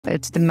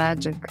It's the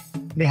magic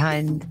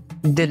behind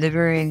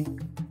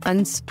delivering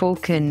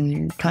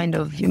unspoken kind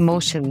of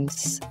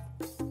emotions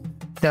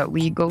that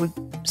we go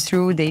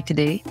through day to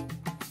day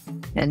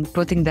and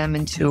putting them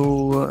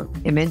into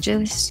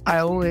images. I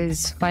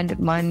always find it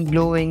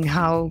mind-blowing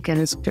how can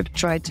a script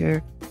try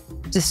to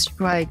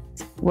describe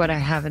what I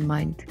have in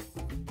mind.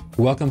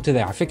 Welcome to the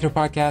Afikra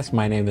podcast.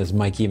 My name is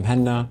Mikey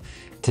Mhenna.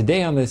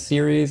 Today on this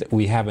series,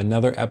 we have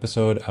another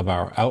episode of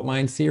our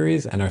outline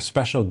series, and our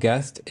special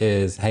guest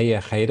is Haya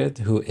Khairat,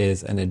 who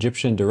is an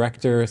Egyptian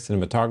director,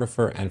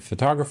 cinematographer, and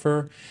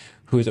photographer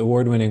whose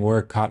award-winning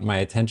work caught my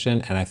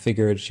attention, and I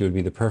figured she would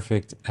be the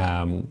perfect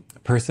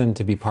person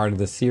to be part of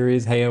this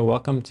series. Haya,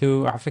 welcome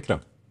to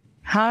Afikra.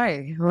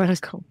 Hi,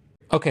 welcome.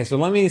 Okay, so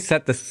let me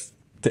set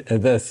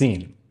the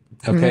scene,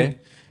 okay? Mm-hmm.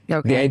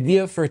 Okay. The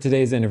idea for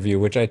today's interview,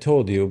 which I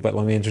told you, but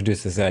let me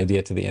introduce this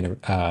idea to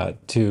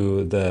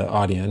the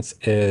audience,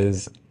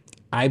 is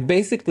I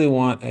basically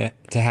want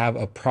to have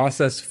a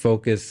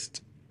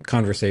process-focused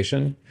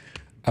conversation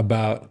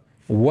about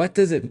what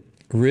does it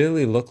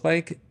really look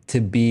like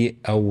to be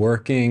a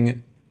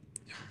working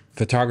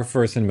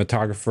photographer,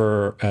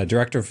 cinematographer,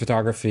 director of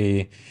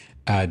photography,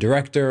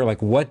 director.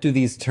 Like, what do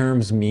these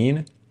terms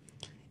mean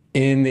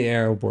in the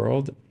Arab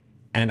world?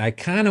 And I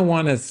kind of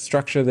want to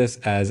structure this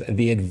as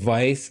the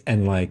advice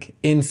and like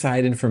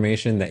inside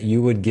information that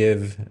you would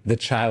give the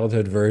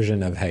childhood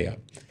version of Haya.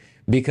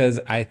 Because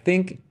I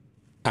think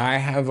I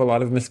have a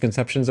lot of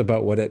misconceptions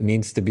about what it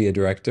means to be a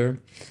director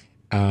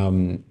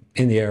in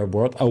the Arab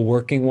world, a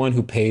working one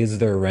who pays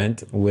their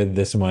rent with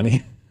this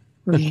money.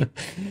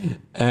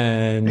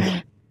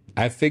 And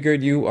I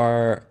figured you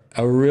are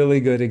a really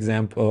good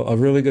example, a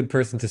really good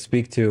person to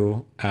speak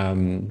to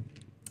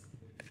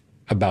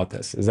about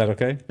this. Is that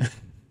okay?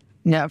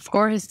 Yeah, of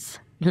course.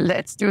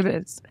 Let's do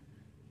this.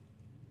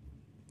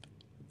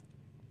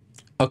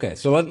 Okay,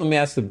 so let me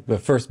ask the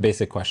first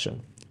basic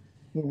question,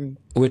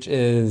 which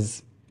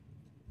is,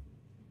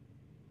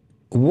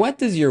 what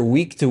does your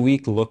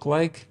week-to-week look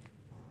like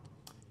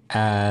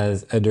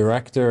as a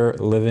director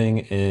living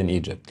in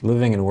Egypt,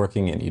 living and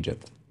working in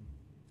Egypt?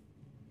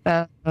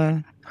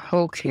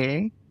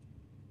 Okay.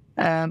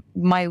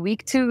 My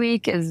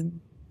week-to-week is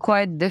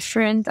quite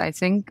different, I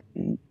think,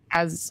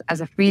 as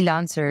a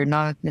freelancer,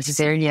 not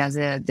necessarily as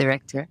a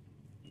director,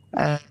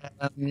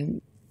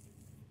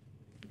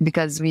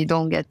 because we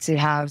don't get to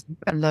have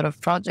a lot of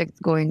projects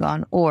going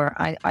on, or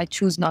I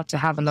choose not to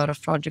have a lot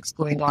of projects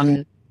going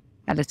on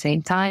at the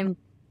same time,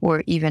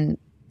 or even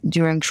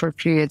during short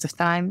periods of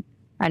time.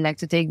 I like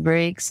to take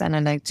breaks, and I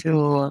like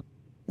to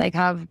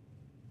have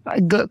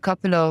a good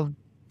couple of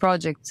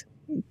projects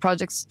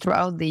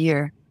throughout the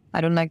year.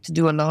 I don't like to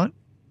do a lot.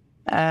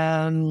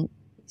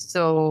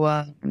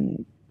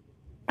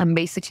 I'm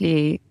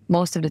basically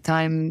most of the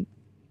time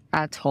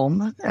at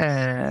home,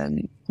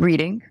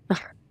 reading,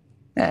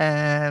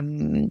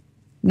 knowing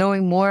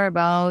more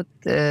about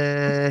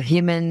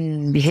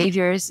human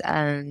behaviors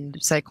and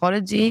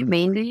psychology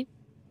mainly,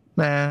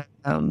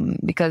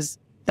 because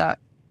I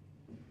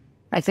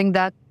think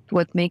that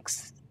what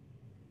makes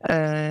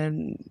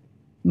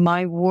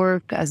my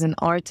work as an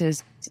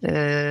artist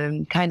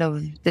kind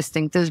of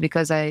distinctive,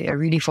 because I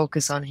really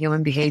focus on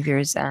human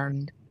behaviors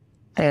and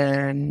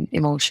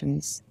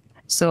emotions.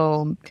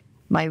 So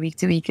my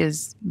week-to-week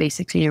is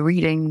basically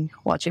reading,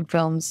 watching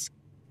films,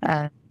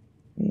 and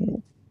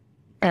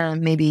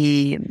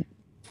maybe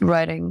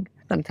writing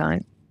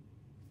sometimes.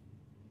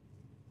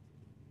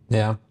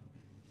 Yeah.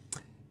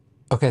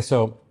 Okay,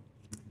 so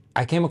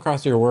I came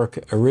across your work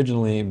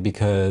originally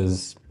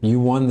because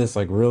you won this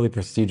like really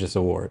prestigious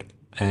award.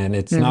 And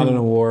it's not an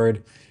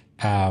award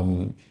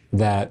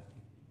that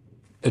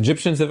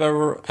Egyptians have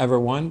ever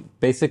won.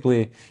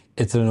 Basically,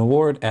 it's an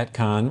award at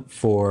Cannes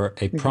for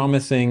a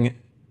promising,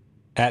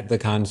 at the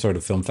Cannes sort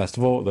of film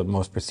festival, the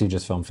most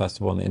prestigious film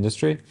festival in the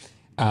industry.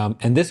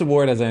 And this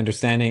award, as I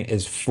understand it,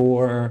 is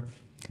for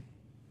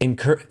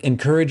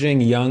encouraging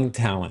young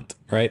talent,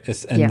 right?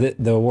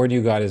 The award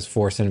you got is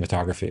for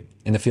cinematography,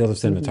 in the field of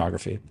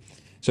cinematography.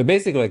 So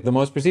basically, like, the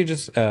most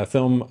prestigious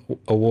film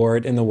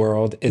award in the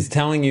world is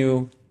telling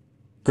you,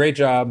 great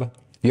job,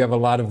 you have a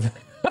lot of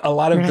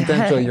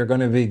potential, you're going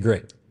to be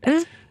great.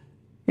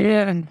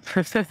 Yeah.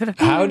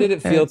 How did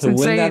it feel It's to win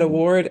insane. that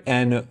award?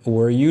 And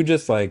were you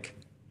just like,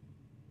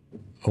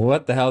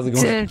 what the hell is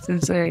going on? It's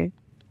insane.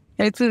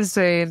 It's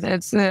insane.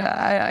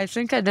 I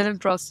think I didn't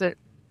process it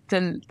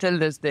till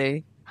this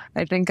day.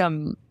 I think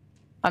I'm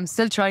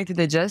still trying to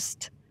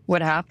digest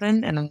what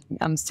happened, and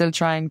I'm still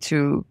trying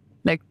to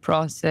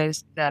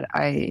process that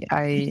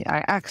I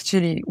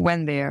actually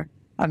went there.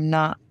 I'm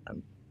not.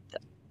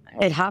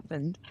 It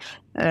happened.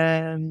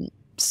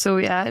 So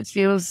yeah, it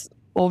feels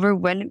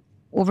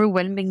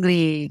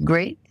overwhelmingly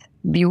great,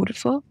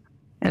 beautiful,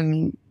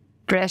 and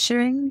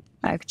pressuring.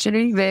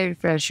 Actually, very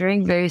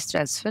pressuring, very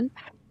stressful,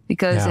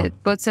 because it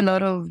puts a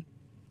lot of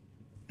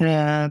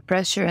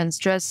pressure and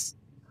stress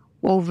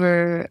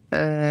over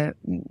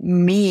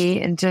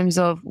me in terms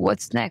of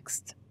what's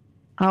next.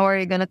 How are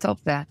you gonna top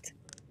that?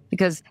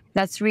 Because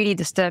that's really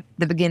the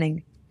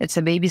beginning. It's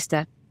a baby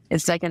step.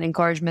 It's like an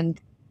encouragement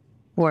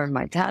for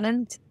my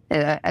talent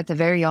at a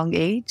very young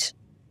age,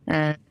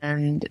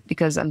 and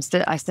because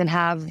I still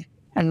have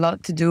a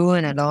lot to do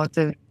and a lot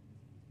of,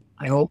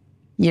 I hope,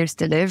 years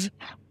to live.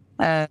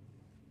 Uh,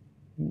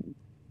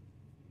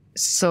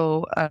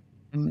 so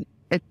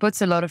it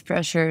puts a lot of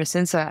pressure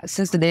since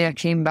the day I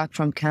came back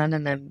from Cannes,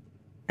 and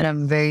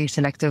I'm very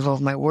selective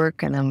of my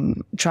work, and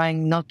I'm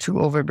trying not to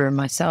overburn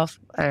myself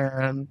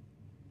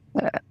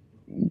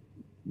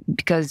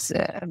because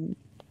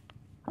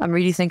I'm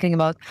really thinking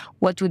about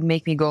what would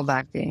make me go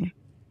back there.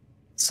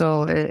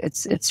 So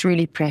it's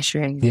really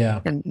pressuring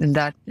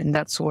in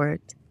that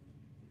sort.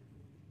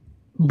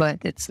 But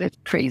it's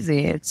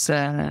crazy. It's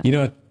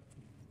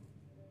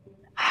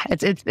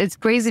it's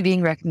crazy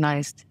being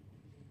recognized.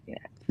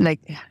 Like,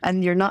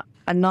 and you're not,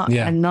 and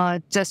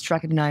not just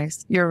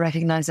recognized. You're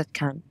recognized at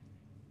Cannes.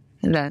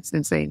 And that's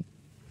insane.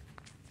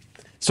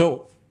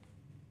 So,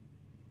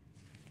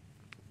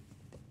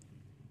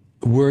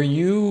 were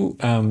you?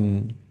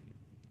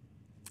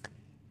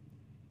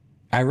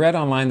 I read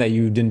online that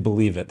you didn't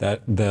believe it.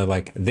 That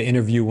the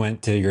interview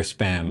went to your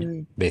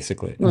spam.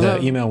 Basically, the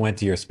email went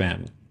to your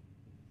spam.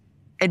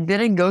 It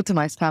didn't go to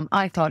my spam.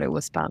 I thought it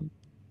was spam.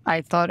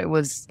 I thought it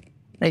was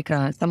like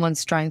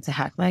someone's trying to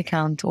hack my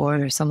account,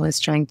 or someone's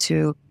trying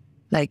to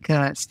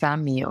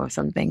spam me or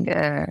something.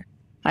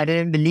 I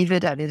didn't believe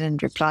it. I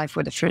didn't reply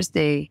for the first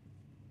day,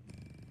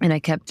 and I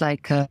kept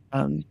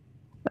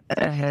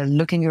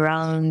looking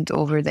around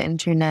over the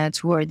internet.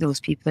 Who are those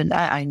people?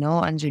 I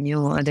know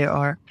Angénieux. There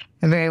are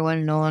very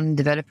well-known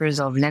developers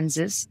of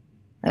lenses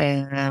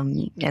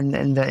in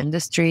the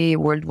industry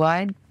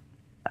worldwide.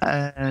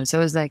 So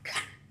I was like,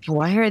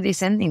 why are they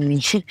sending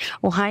me?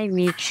 Why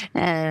me?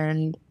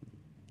 And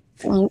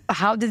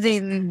how did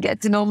they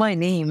get to know my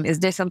name? Is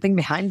there something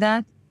behind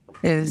that?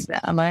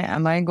 Am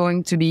I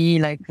going to be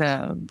like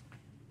I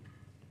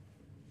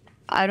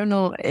don't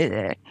know.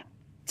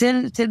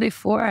 Till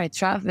before I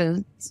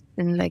traveled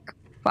in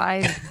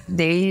 5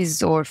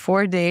 days or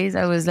 4 days,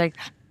 I was like,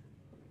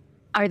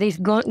 are they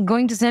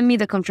going to send me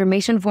the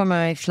confirmation for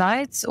my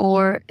flights,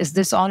 or is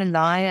this all a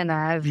lie and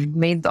I have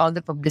made all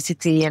the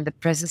publicity and the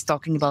press is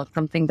talking about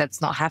something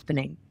that's not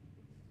happening?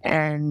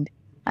 And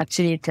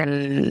actually,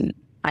 till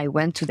I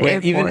went to the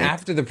airport, even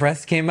after the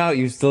press came out,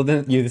 you still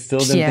didn't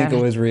think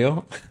it was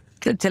real?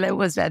 Till I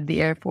was at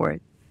the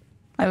airport,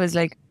 I was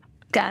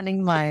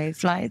scanning my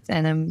flights,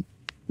 and I'm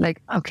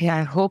like, okay,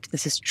 I hope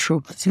this is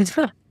true.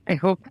 I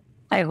hope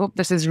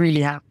this is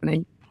really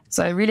happening.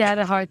 So I really had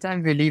a hard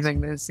time believing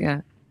this.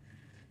 Yeah.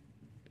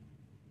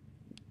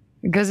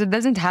 Because it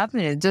doesn't happen.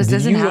 It just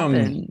doesn't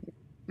happen.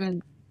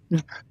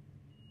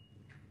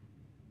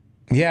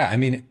 Yeah, I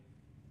mean,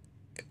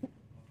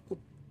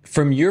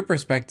 from your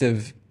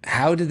perspective,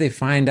 how did they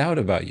find out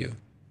about you?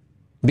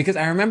 Because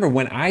I remember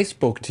when I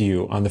spoke to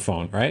you on the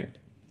phone, right?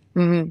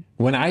 Mm-hmm.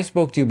 When I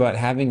spoke to you about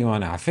having you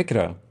on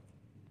afikra,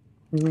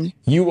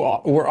 you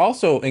were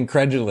also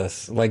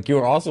incredulous. You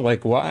were also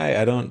like, why?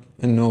 I don't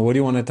know. What do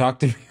you want to talk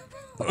to me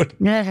about?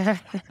 Yeah.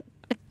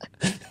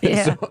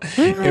 So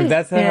if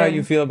that's how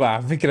you feel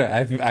about afikra,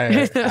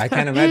 I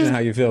can't imagine how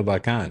you feel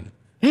about Cannes.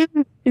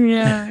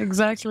 Yeah,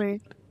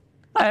 exactly.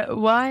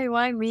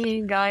 Why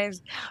me,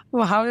 guys?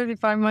 Well, how did you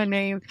find my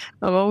name?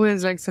 I'm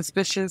always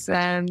suspicious,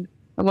 and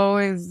I'm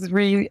always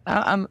really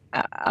I'm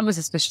a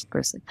suspicious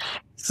person.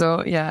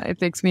 So yeah, it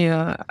takes me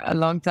a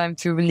long time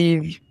to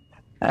believe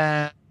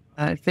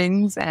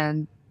things,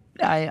 and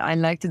I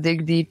like to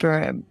dig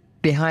deeper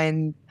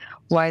behind.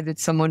 Why did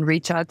someone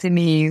reach out to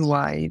me?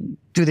 Why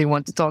do they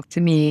want to talk to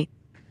me?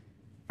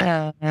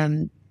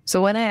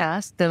 So when I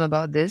asked them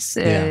about this,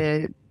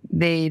 they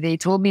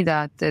told me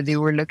that they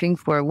were looking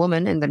for a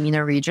woman in the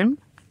MENA region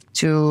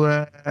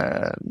to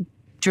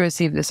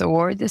receive this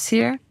award this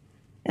year.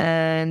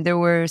 And there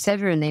were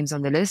several names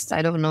on the list.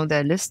 I don't know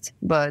the list,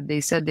 but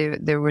they said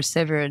there were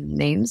several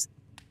names.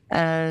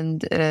 And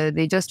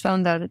they just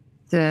found that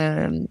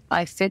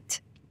I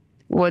fit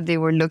what they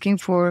were looking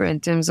for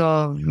in terms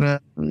of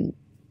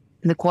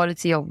the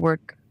quality of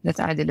work that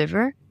I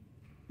deliver.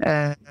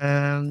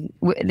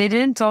 They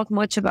didn't talk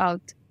much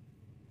about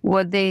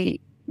what they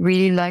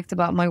really liked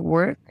about my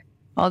work.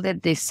 All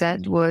that they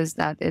said was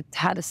that it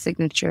had a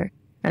signature,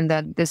 and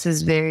that this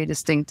is very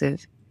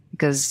distinctive,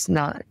 because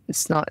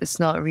it's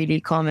not really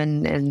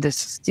common in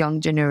this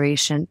young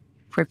generation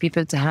for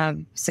people to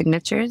have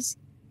signatures.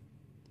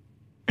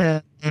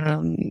 To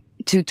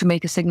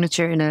make a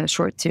signature in a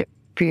short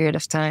period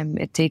of time,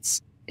 it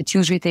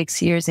usually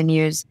takes years and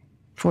years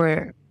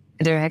for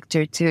a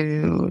director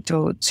to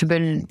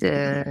build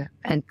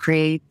and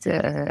create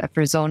a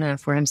persona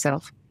for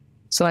himself.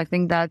 So I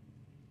think that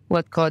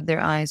what caught their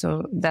eyes,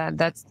 or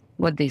that's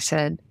what they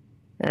said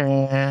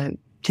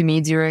to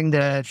me during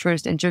the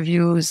first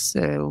interviews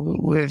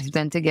we've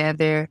done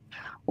together,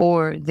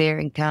 or there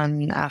in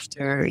Cannes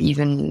after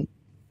even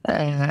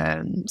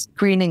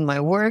screening my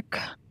work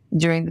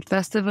during the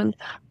festival.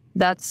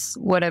 That's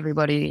what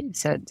everybody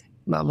said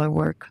about my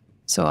work.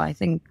 So I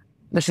think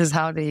this is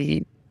how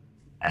they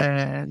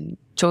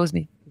chose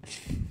me.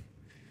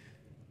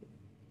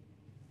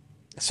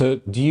 So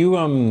do you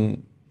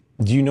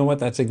know what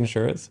that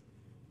signature is?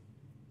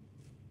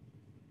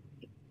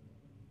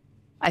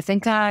 I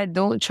think I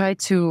don't try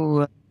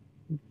to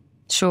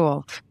show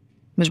off.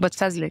 مش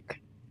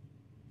بتفزلك.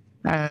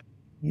 I'm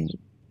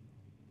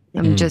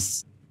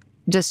just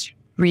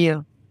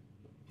real,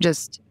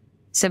 just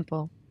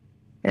simple.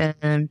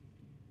 And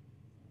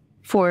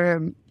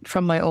from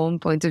my own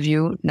point of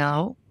view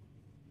now,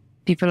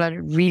 people are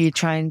really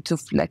trying to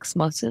flex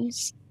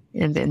muscles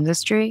in the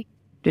industry.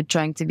 They're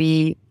trying to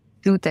be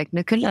too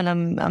technical, and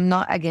I'm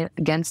not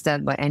against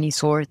that by any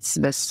sorts.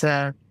 But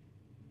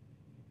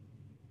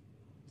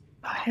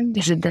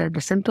the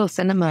simple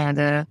cinema,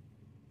 the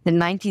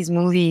 90s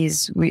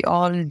movies, we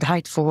all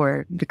died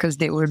for because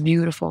they were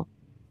beautiful.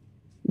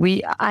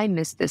 I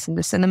miss this in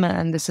the cinema,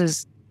 and this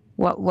is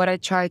what I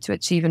try to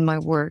achieve in my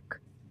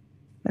work.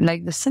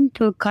 Like the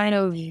simple kind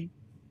of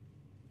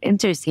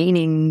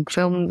entertaining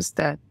films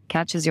that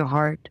catches your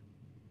heart.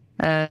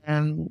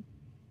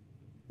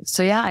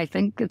 So yeah, I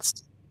think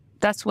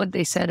that's what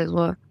they said as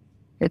well.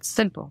 It's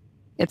simple.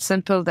 It's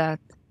simple that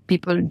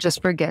people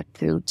just forget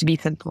to be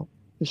simple.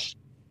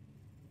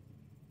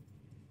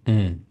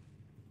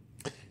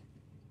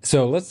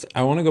 So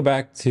I want to go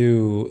back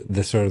to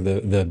the sort of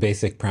the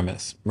basic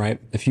premise, right?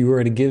 If you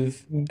were to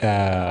give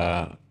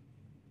the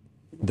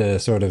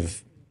sort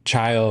of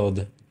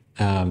child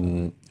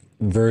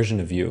version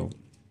of you,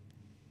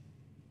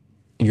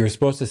 you're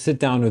supposed to sit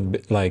down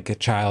with like a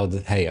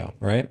child Haya,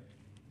 right?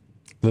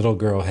 Little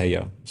girl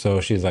Haya. So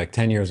she's like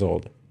 10 years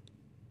old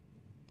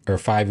or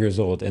 5 years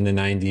old in the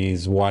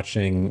 90s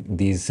watching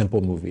these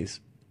simple movies.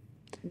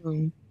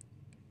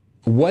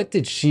 What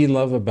did she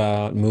love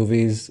about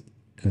movies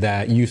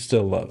that you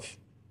still love?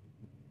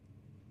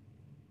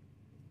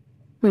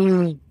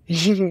 I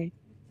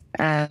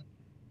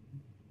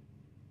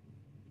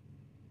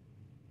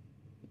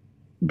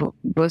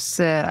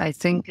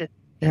think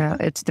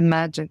it's the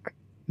magic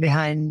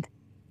behind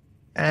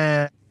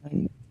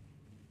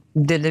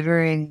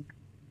delivering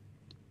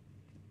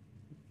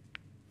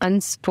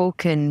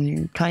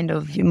unspoken kind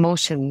of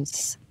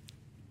emotions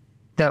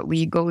that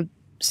we go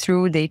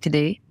through day to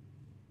day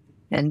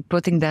and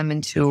putting them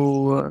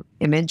into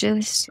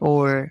images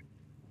or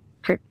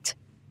script.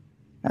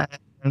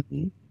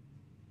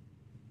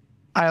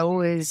 I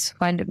always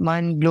find it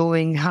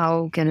mind-blowing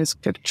how can a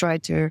script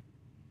writer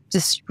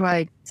just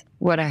write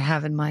what I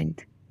have in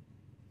mind.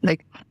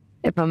 Like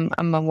if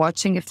I'm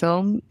watching a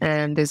film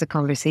and there's a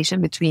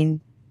conversation between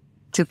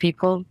two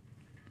people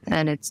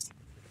and it's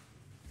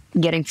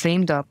getting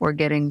flamed up or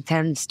getting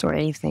tensed or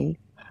anything,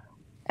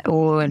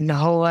 or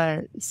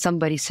how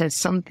somebody says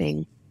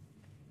something,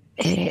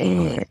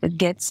 it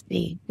gets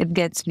me.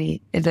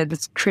 The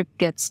script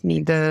gets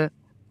me.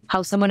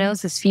 How someone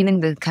else is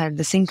feeling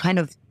the same kind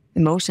of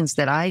emotions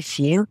that I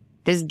feel.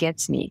 This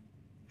gets me,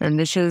 and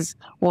this is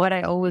what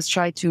I always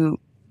try to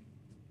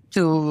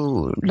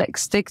like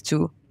stick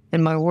to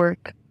in my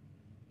work.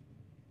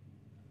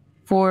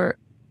 For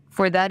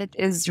that, it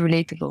is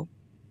relatable,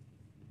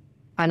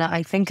 and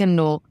I think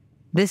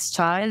this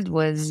child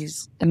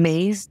was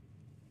amazed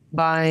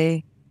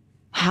by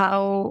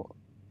how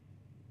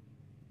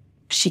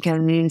she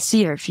can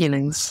see her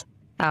feelings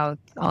out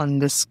on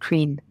the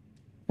screen,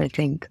 I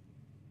think.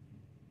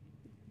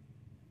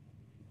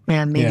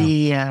 Yeah,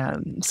 maybe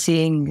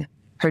seeing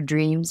her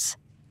dreams,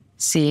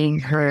 seeing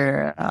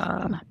her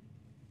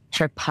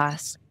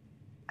past.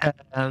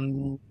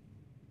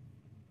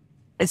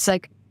 It's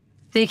like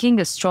taking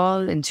a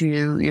stroll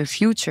into your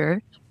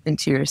future,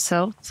 into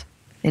yourself,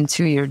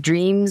 into your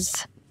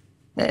dreams,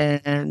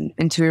 and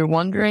into your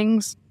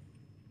wanderings.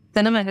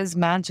 Cinema is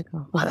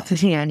magical.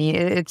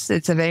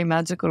 It's a very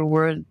magical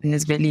world.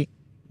 بالنسبة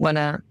when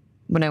I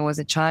was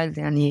a child,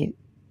 I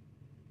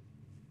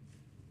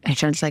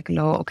felt like,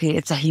 no, okay,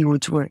 it's a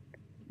huge world.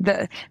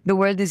 The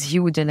world is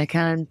huge, and I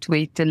can't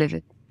wait to live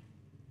it.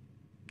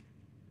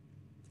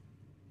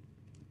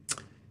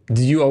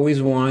 Did you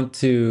always want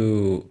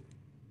to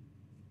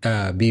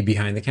be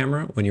behind the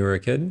camera when you were a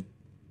kid?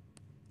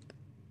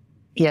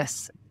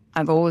 Yes,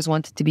 I've always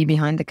wanted to be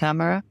behind the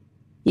camera,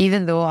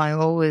 even though I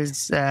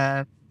always,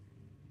 I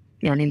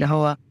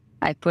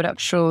put up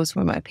shows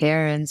for my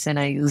parents, and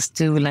I used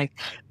to like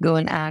go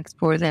and act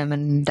for them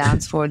and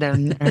dance for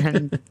them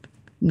and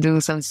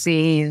do some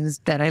scenes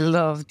that I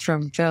loved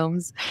from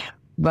films.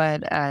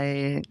 But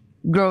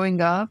growing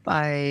up,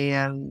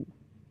 I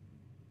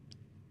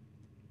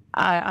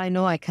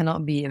know I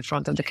cannot be in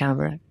front of the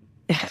camera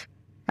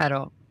at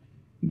all.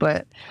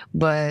 But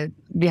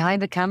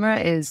behind the camera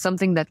is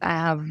something that I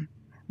have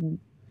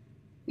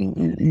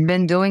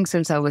been doing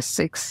since I was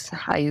 6.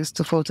 I used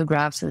to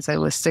photograph since I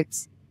was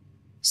 6.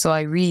 So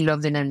I really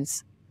love the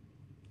lens.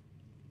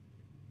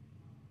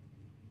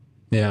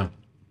 Yeah.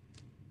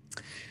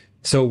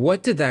 So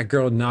what did that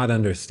girl not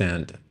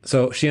understand?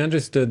 So she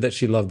understood that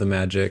she loved the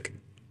magic.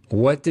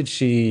 What did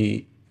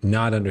she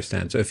not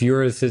understand? So if you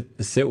were to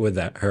sit with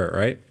her,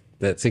 right?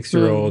 That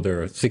 6-year-old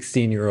or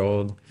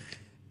 16-year-old,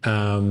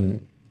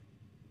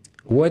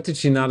 what did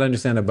she not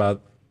understand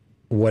about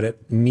what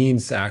it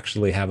means to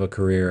actually have a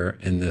career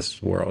in this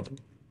world?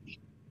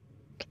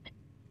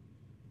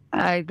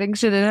 I think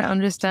she didn't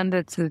understand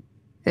that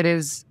it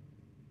is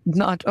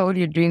not all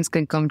your dreams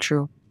can come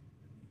true,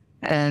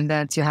 and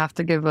that you have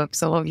to give up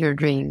some of your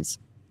dreams,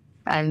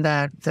 and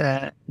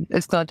that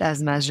it's not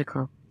as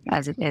magical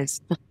as it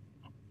is.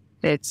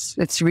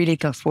 It's really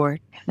tough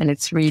work, and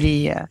it's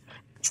really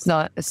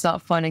it's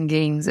not fun and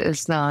games.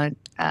 It's not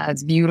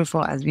as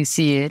beautiful as we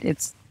see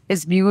it.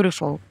 It's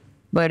beautiful,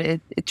 but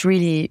it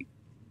really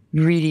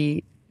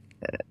really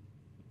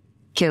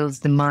kills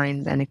the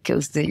mind, and it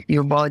kills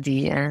your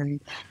body,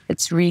 and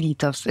it's really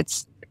tough.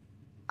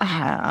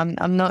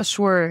 I'm not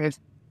sure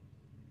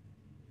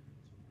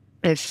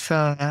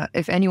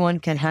if anyone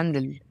can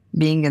handle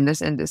being in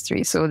this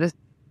industry. So this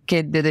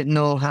kid didn't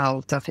know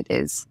how tough it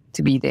is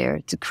to be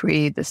there to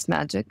create this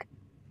magic.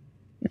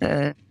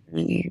 Uh,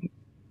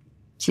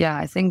 yeah,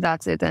 I think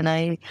that's it. And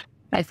I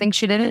think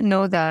she didn't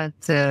know that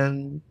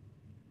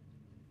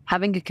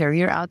having a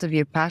career out of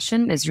your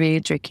passion is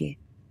really tricky,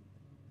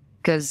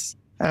 because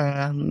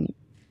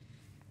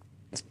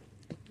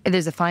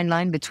there's a fine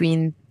line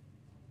between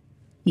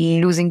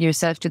losing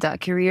yourself to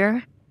that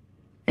career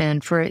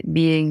and for it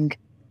being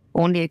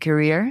only a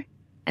career,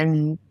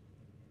 and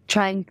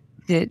trying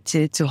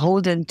to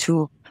hold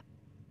into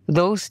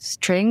those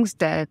strings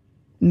that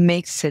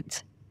makes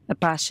it a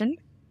passion,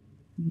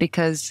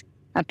 because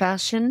a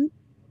passion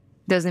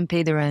doesn't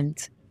pay the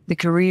rent. The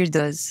career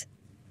does.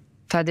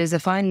 There's a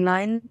fine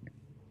line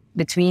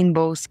between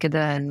both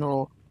كده,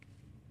 and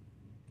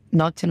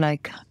not to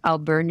like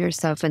outburn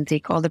yourself and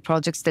take all the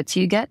projects that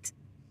you get,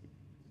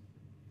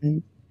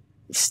 and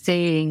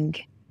staying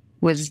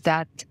with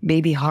that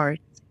baby heart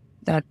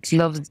that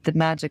loves the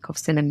magic of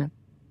cinema.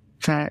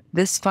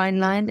 This fine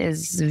line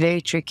is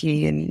very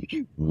tricky,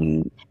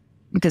 and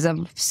because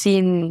I've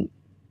seen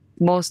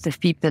most of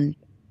people,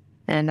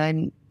 and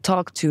I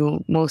talked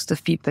to most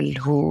of people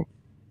who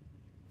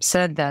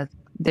said that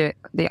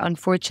they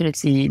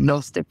unfortunately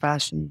lost their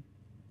passion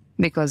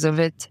because of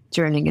it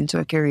turning into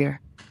a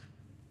career.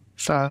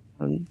 So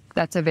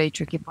that's a very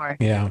tricky part.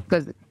 Yeah.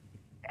 Because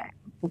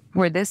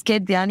for this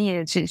kid,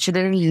 Yani, she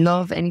didn't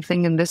love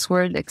anything in this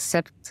world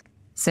except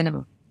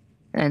cinema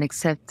and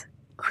except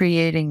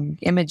creating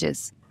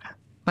images.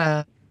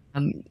 If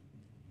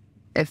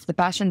the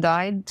passion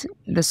died,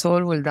 the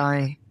soul will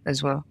die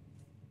as well.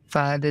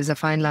 There's a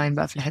fine line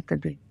بقى في الحتة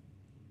دي.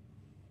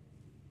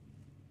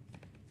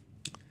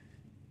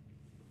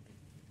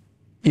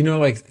 You know,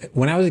 like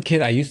when I was a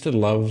kid, I used to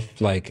love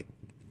like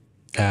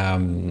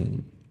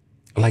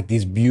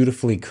these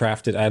beautifully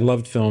crafted. I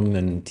loved film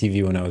and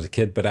TV when I was a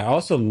kid, but I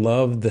also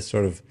loved the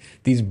sort of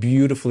these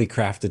beautifully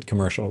crafted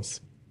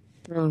commercials.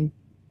 And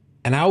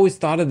I always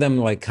thought of them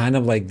like kind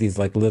of like these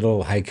like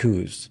little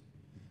haikus.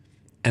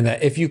 And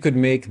that if you could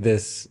make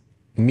this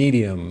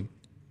medium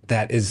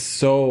that is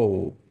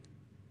so,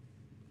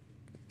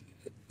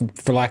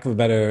 for lack of a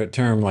better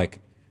term,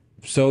 like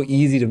so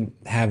easy to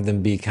have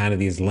them be kind of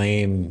these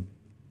lame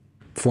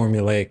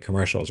formulaic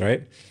commercials,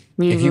 right?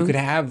 If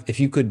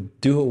you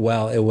could do it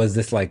well, it was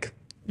this like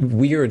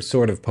weird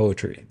sort of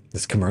poetry,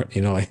 this like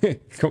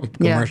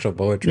commercial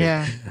poetry.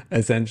 Yeah.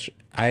 Essentially,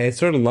 I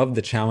sort of loved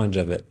the challenge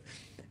of it.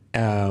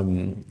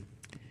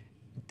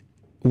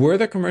 Were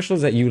there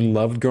commercials that you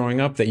loved growing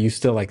up that you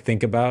still like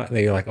think about,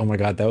 that you're like, oh my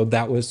God,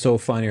 that was so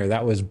funny, or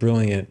that was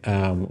brilliant?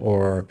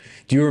 Or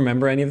do you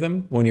remember any of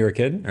them when you were a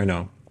kid, or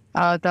no?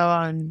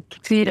 طبعا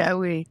كتير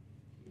قوي.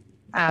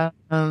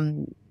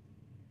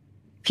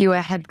 في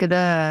واحد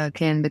كده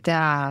كان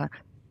بتاع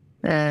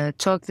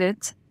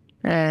chocolate,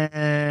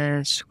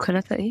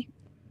 شوكولاتة ايه؟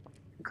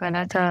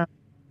 شوكولاتة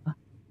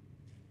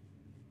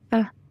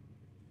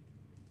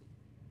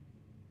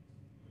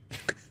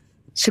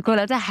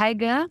شوكولاتة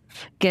حاجة،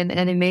 كان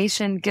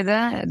انيميشن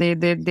كده،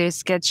 they're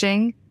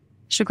sketching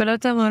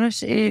شوكولاتة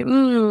معرفش ايه،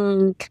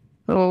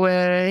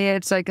 وهي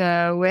it's like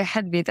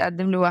واحد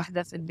بيتقدم له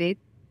واحدة في البيت،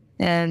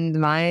 and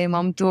معاه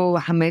مامته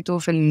وحماته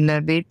في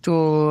البيت،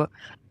 و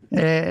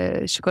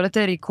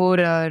شوكولاتة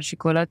ريكورا،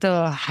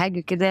 شوكولاتة حاجة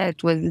كده. it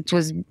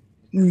was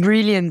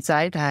brilliant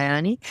ساعتها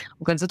يعني،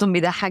 وكان صوتهم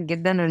بيضحك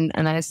جدا،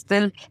 and I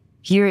still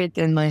hear it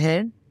in my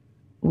head.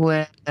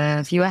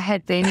 وفي واحد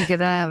تاني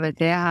كده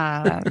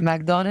بتاع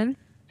ماكدونالد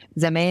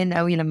زمان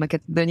قوي لما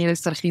كانت الدنيا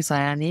لسه رخيصة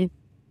يعني.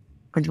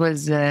 it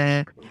was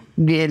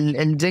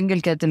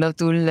الجنجل كانت اللي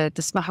بتقول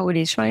تسمحوا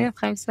لي شوية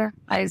ب5،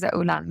 عايزة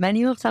أقول على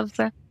المنيو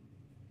 5.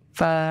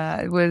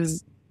 it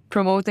was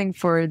promoting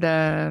for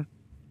the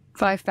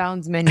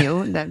 £5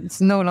 menu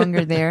that's no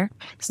longer there.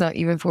 It's not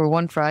even for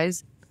one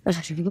fries. And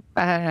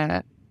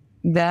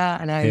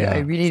I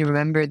really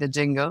remember the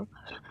jingle.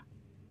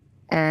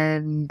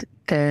 And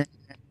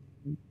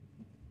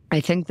I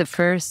think the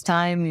first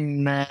time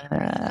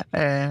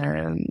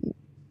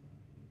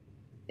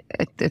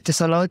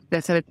اتصالات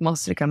دخلت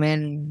مصر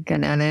كمان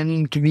كان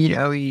إعلان كبير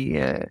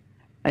قوي.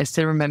 I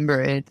still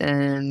remember it.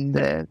 And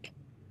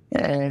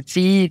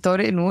في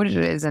طارق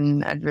نور is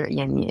an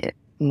يعني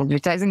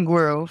advertising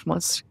guru في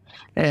مصر.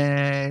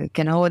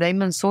 كان هو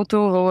دايما صوته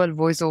هو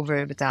الفويس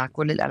اوفر بتاع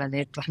كل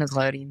الاعلانات واحنا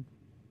صغيرين.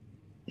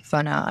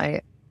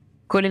 فانا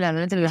كل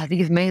الاعلانات اللي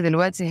هتيجي في دماغي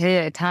دلوقتي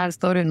هي it has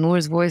طارق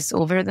نور's voice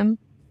over them.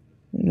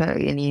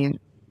 يعني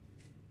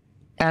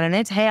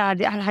اعلانات هي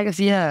عادي. احلى حاجه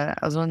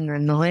فيها اظن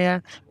ان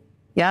هي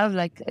you have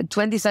like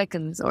 20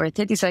 seconds or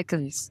 30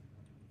 seconds.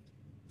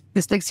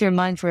 This sticks to your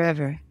mind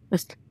forever.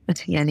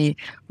 يعني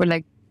for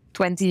like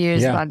 20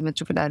 years Yeah. بعد ما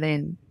تشوف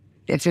الإعلان.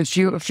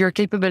 If you're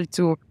capable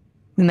to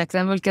إنك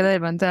تعمل كده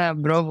يبقى أنت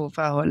برافو.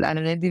 فهو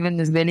الإعلانات دي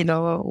بالنسبة لي اللي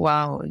هو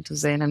واو أنتوا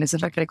إزاي، أنا لسه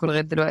فاكراكوا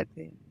لغاية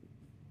دلوقتي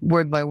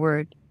word by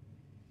word.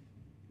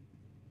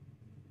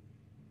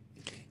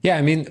 Yeah,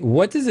 I mean,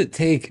 what does it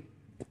take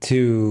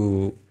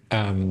to,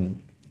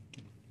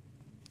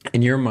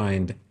 in your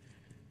mind?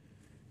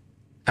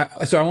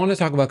 So I want to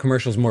talk about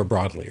commercials more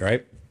broadly,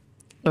 right?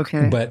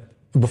 Okay. But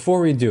before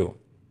we do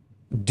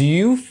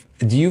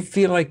you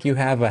feel like you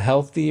have a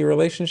healthy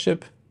relationship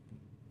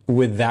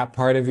with that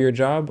part of your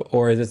job,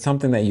 or is it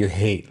something that you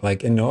hate?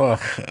 Like,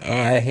 ugh,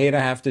 I hate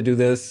I have to do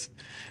this.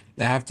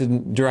 I have to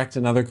direct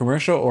another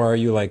commercial, or are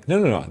you like, no,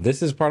 this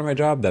is part of my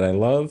job that I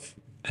love,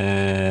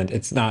 and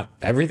it's not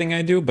everything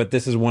I do, but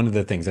this is one of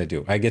the things I do.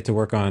 I get to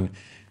work on,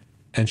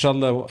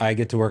 inshallah, I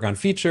get to work on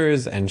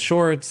features and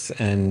shorts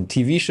and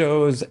TV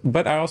shows,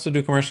 but I also do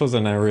commercials,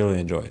 and I really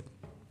enjoy it.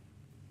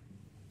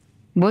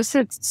 Most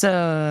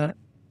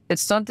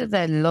it's not that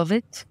I love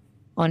it,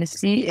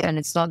 honestly, and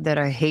it's not that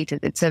I hate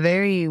it. It's a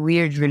very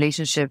weird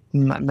relationship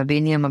ما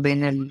بيني وما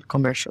بين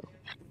الcommercial.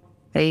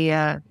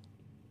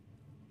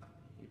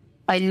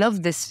 I love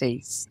this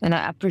phase and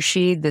I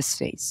appreciate this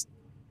phase,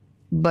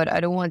 but I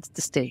don't want it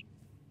to stay.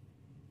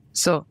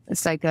 So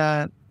it's like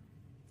a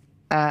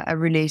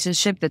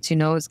relationship that you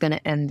know is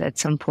gonna end at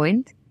some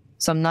point.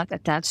 So I'm not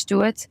attached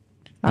to it.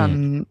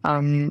 I'm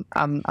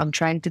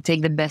trying to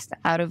take the best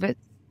out of it.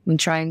 I'm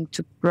trying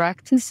to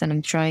practice and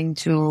I'm trying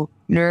to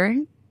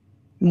learn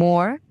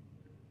more.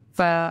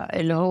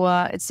 فاللي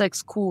هو it's like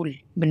school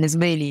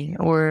بالنسبة لي,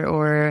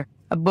 or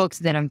a book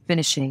that I'm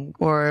finishing,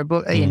 or a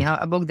book,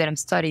 a book that I'm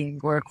studying,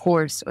 or a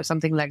course or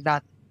something like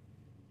that.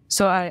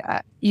 So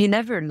you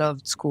never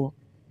loved school.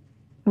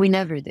 We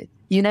never did.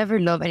 You never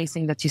love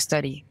anything that you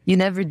study. You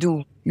never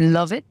do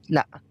love it.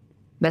 لا.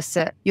 بس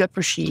you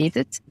appreciate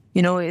it.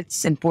 You know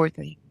it's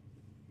important.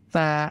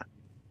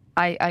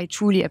 I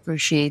truly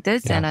appreciate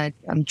it, Yeah. and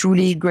I'm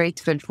truly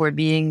grateful for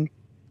being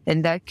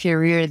in that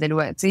career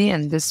دلوقتي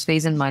and this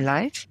phase in my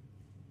life.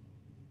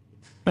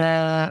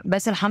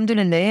 بس الحمد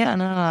لله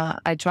أنا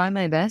I try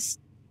my best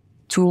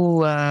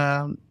to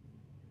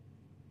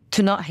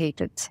not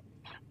hate it.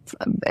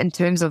 In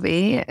terms of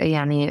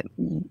يعني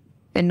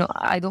إنه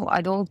I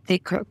don't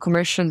take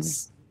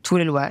commercials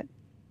طول الوقت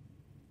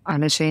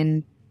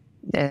علشان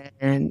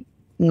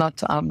not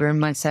to outburn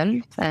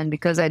myself, and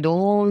because I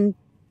don't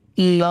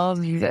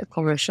love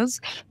commercials,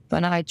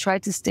 but I try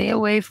to stay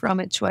away from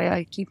it شوية.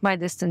 I keep my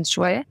distance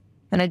شوية,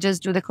 and I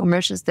just do the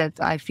commercials that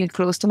I feel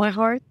close to my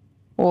heart,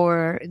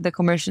 or the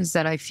commercials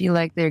that I feel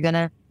like they're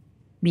gonna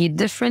be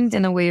different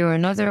in a way or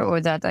another,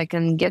 or that I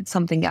can get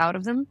something out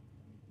of them.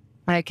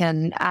 I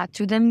can add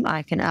to them.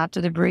 I can add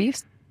to the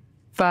briefs.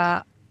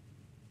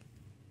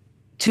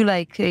 To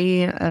like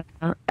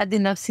أدي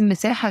نفسي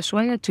مساحة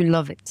شوية to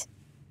love it,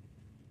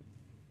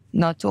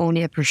 not to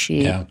only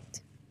appreciate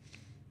it.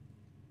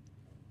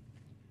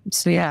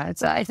 So yeah,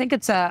 I think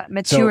it's a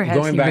mature,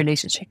 healthy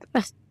relationship.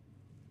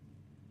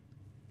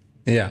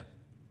 Yeah.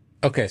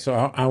 Okay, so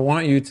I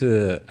want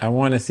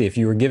to see if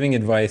you were giving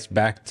advice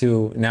back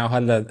to now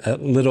a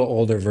little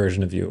older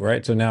version of you,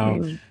 right? So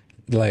now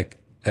like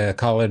a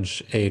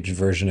college age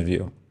version of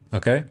you.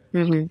 Okay?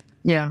 Mm-hmm.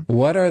 Yeah.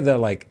 What are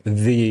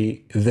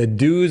the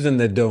do's and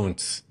the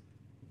don'ts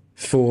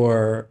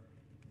for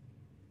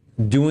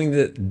doing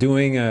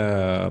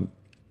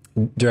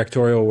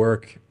directorial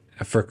work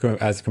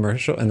as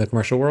commercial in the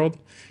commercial world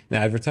in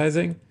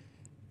advertising?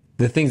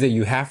 The things that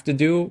you have to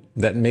do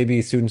that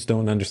maybe students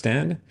don't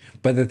understand,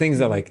 but the things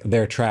that like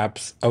they're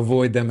traps,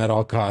 avoid them at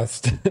all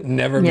costs.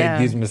 Never make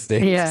these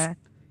mistakes. Yeah.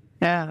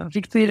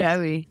 في كتير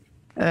قوي.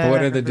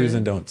 What are the do's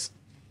and don'ts?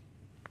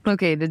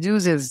 Okay, the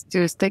do's is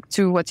to stick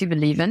to what you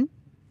believe in,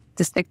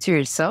 to stick to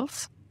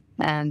yourself,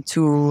 and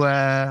to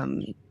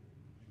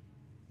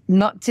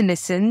not to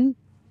listen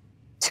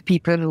to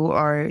people who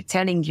are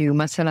telling you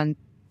مثلا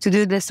to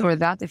do this or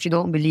that if you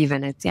don't believe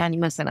in it. يعني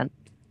مثلا,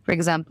 for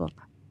example,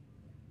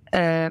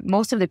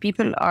 most of the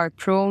people are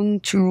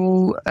prone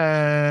to,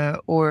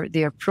 or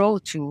they are pro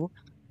to,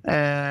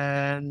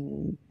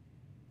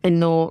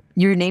 إنه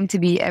your name to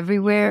be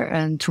everywhere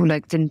and to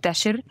like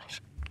تنتشر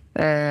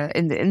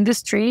in the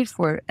industry,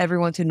 for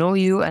everyone to know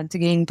you and to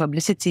gain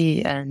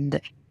publicity and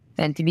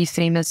to be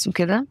famous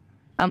وكده.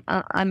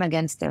 I'm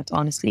against that,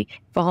 honestly.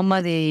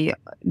 فهم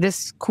this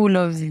school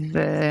of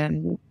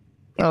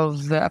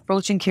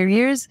approaching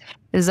careers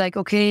is like,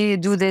 okay,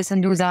 do this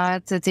and do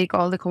that, take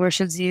all the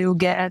commercials you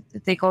get,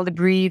 take all the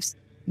briefs,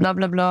 blah,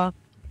 blah, blah.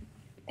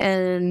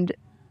 And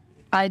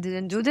I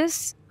didn't do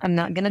this. I'm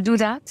not going to do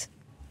that,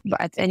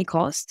 but at any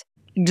cost.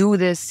 Do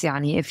this,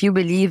 يعني, if you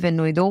believe and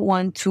you don't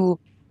want to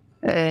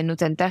إنه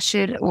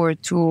تنتشر or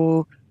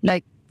to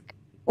like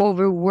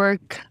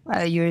overwork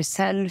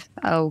yourself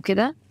أو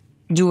كده,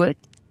 do it,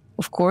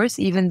 of course,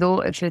 even though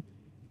if it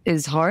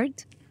is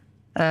hard.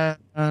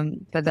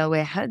 فده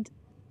واحد.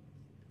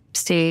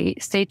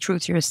 stay true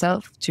to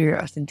yourself, to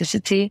your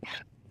authenticity.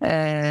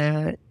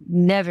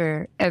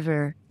 Never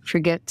ever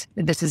forget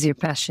that this is your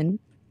passion.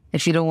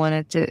 If you don't want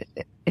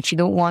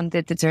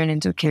it to turn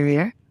into a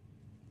career,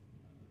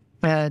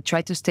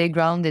 try to stay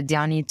grounded.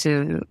 Yani,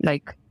 to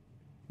like,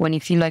 when you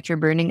feel like you're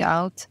burning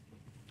out,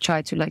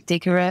 try to like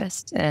take a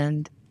rest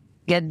and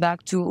get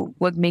back to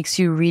what makes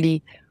you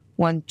really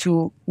want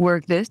to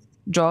work this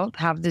job,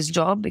 have this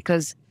job,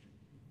 because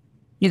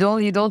you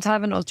don't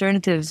have an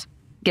alternative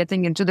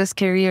getting into this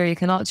career. You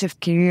cannot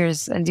shift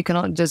careers, and you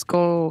cannot just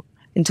go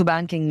into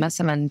banking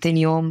مثلا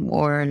تاني يوم,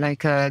 or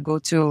like go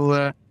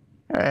to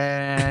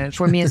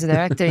for me as a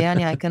director,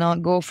 يعني I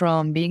cannot go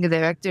from being a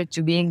director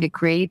to being a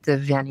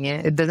creative.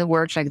 يعني it doesn't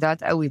work like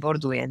that قوي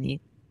برضو. يعني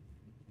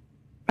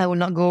I will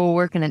not go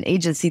work in an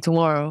agency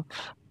tomorrow.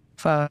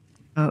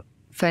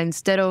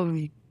 Instead of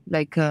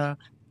like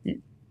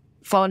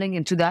falling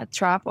into that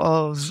trap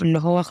of اللي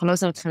هو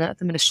خلاص أنا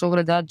اتخنقت من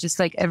الشغل ده, just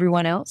like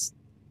everyone else,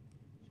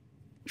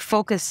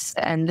 focus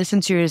and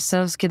listen to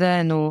yourselves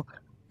كده, إنه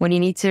when you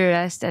need to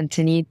rest and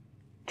to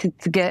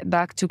get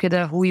back to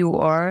كده who you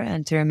are,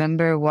 and to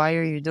remember why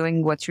are you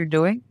doing what you're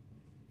doing.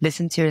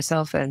 Listen to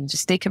yourself and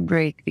just take a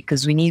break,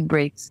 because we need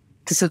breaks.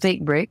 So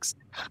take breaks.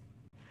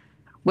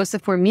 What's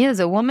for me as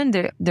a woman,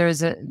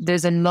 there's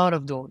a lot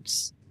of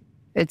don'ts.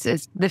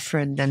 It's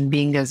different than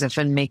being as a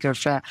filmmaker.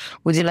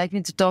 Would you like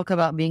me to talk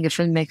about being a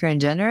filmmaker in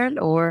general,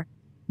 or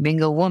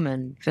being a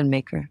woman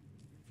filmmaker?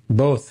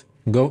 Both.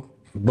 Both.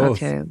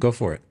 Okay. Go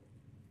for it.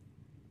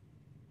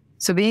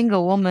 So being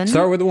a woman.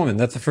 Start with a woman.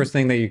 That's the first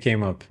thing that you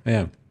came up.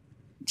 Yeah.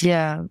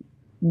 Yeah.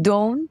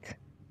 Don't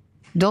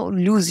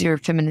lose your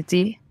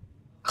femininity.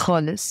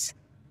 خالص.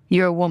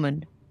 You're a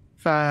woman.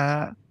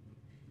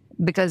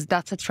 Because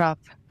that's a trap.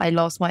 I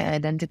lost my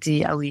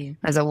identity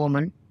as a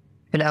woman.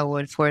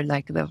 For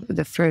like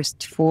the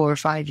first 4 or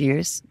 5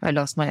 years, I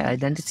lost my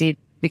identity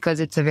because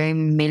it's a very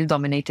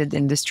male-dominated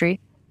industry.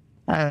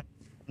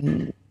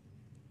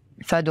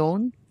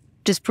 فدون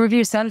just prove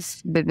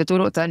yourself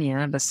بطرق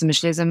تانية, بس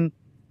مش لازم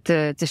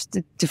to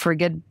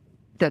forget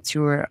that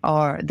you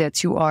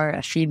are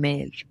a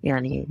female.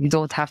 يعني you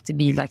don't have to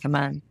be like a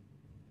man.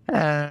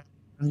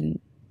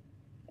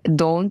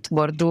 Don't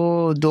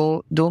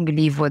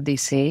believe what they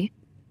say,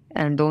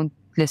 and don't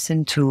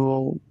listen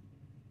to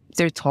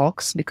their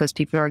talks, because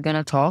people are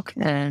gonna talk,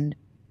 and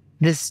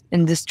this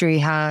industry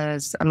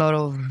has a lot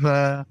of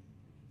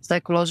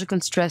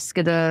psychological stress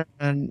كده,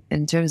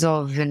 in terms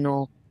of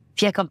إنه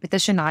فيها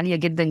competition عالية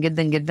جدا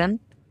جدا جدا.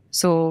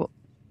 So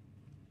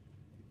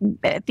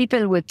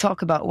people would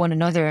talk about one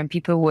another, and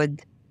people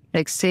would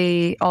like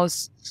say all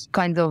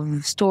kinds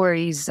of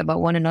stories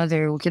about one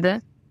another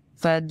وكده.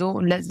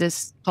 Don't let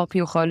this stop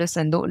you خالص,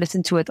 and don't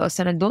listen to it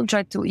أصلا, and don't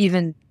try to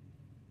even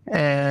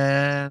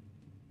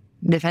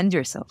defend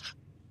yourself.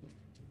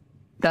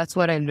 That's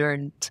what I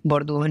learned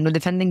برضو, إنه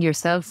defending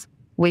yourself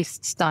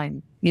wastes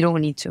time. You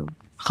don't need to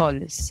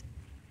خالص,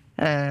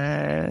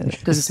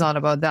 because it's not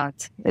about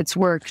that. It's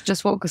work.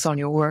 Just focus on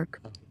your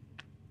work.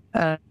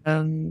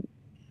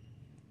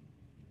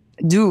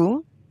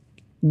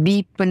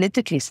 Be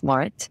politically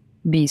smart,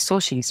 be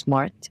socially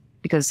smart,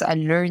 because I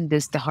learned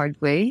this the hard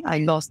way. I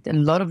lost a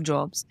lot of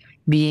jobs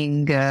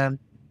being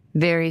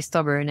very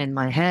stubborn in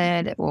my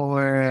head,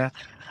 or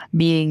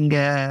being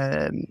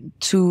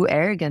too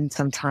arrogant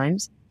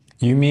sometimes.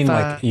 You mean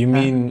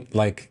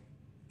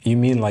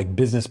like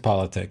business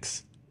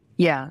politics?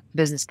 Yeah,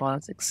 business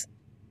politics.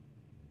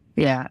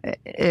 Yeah,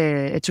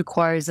 it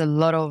requires a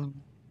lot of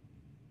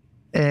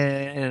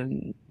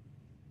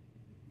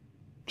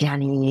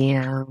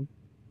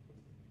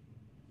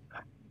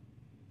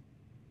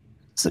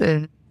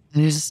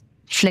there's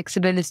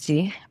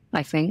flexibility,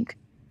 I think.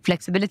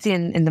 Flexibility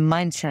in the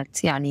mindset.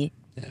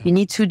 You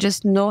need to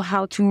just know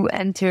how to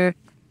enter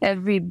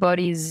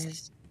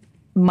everybody's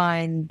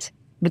mind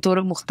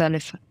بطرق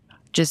مختلفة.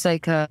 Just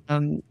like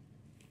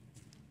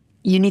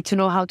you need to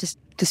know how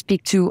to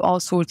speak to all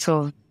sorts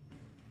of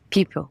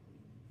people,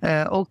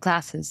 all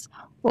classes,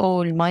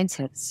 all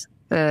mindsets,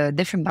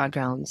 different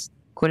backgrounds.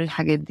 كل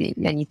الحاجات دي.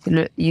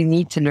 You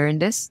need to learn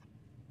this.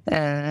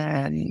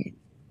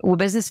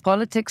 وbusiness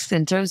politics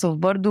in terms of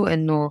برضو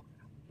إنه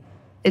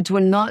it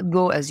will not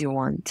go as you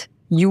want.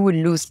 You will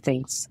lose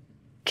things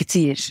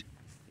كتير.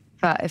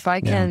 If I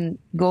can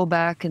go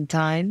back in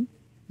time,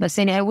 بس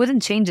I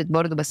wouldn't change it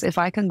برضو, بس if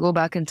I can go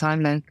back in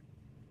time, like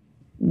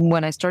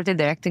when I started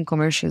directing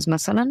commercials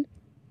مثلا,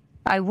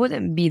 I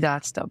wouldn't be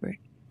that stubborn,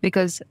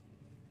 because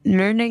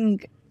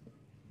learning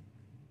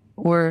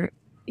or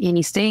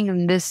staying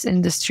in this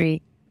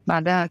industry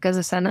بعدها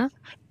كذا سنة,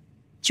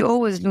 you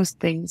always lose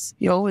things.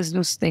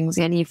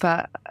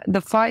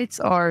 The fights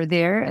are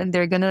there, and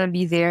they're gonna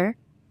be there.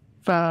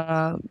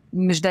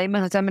 فمش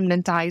دايما هتعمل اللي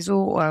انت عايزه,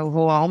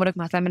 وهو عمرك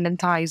ما هتعمل اللي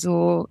انت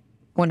عايزه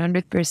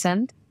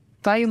 100%.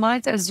 You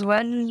might as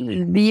well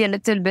be a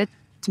little bit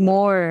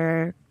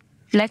more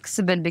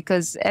flexible,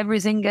 because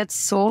everything gets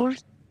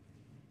solved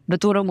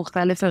بطرق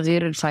مختلفة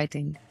غير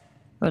الفايتنج,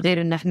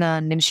 غير ان احنا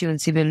نمشي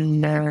ونسيب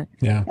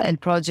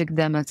البروجكت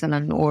ده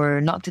مثلا,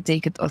 or not to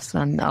take it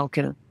اصلا او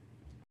كده.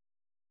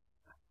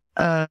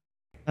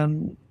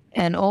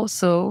 And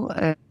also,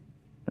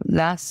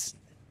 last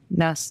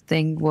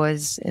thing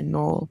was,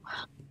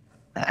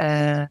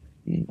 uh,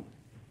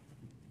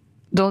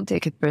 don't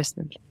take it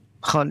personally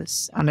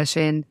خالص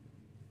علشان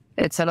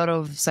it's a lot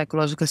of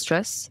psychological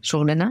stress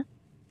شغلنا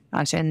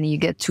عشان you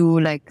get to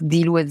like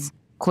deal with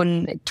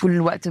طول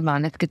الوقت مع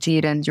ناس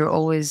كتير and you're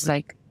always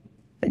like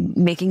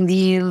making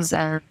deals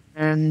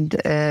and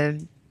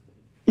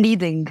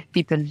leading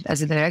people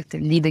as a director,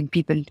 leading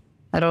people,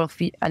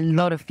 a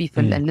lot of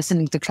people and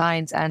listening to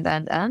clients and.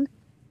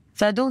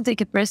 So don't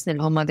take it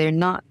personal, هما they're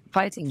not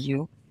fighting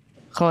you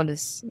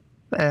خالص.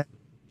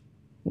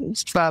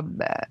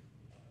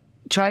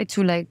 Try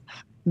to like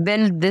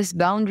build this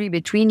boundary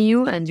between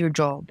you and your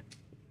job.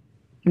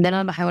 And then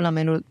أنا بحاول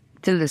أعمله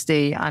till this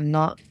day. I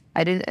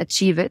didn't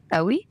achieve it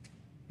قوي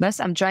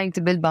بس I'm trying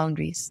to build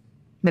boundaries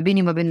ما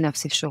بيني وما بين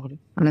نفسي في شغلي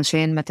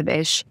علشان ما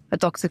تبقاش a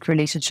toxic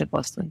relationship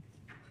أصلا.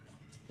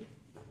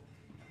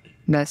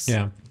 بس.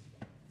 Yeah.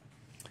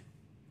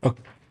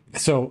 Okay.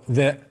 So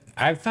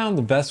I've found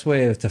the best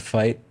way to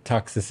fight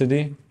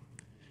toxicity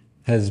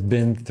has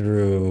been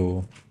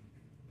through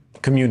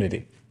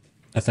community,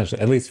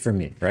 essentially, at least for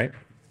me, right?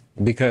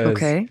 Because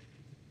Okay.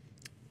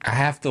 I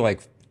have to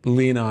like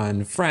lean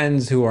on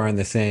friends who are in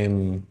the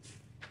same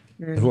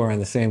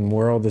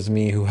world as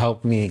me, who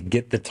help me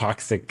get the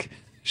toxic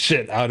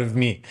shit out of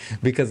me.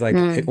 Because like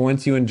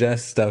once you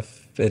ingest stuff,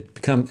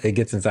 it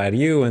gets inside of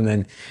you, and then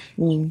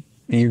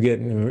you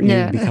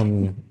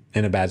become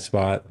in a bad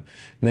spot.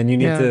 And then you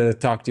need to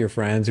talk to your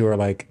friends who are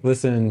like,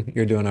 listen,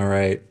 you're doing all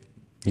right.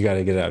 You got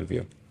to get it out of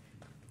you.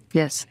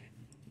 Yes.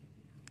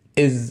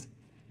 Is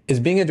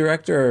being a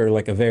director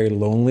like a very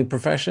lonely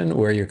profession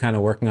where you're kind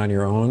of working on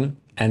your own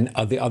and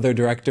the other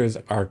directors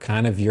are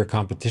kind of your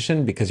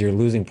competition because you're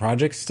losing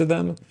projects to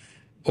them?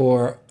 Or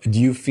do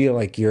you feel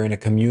like you're in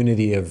a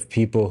community of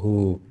people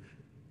who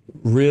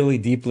really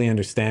deeply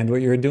understand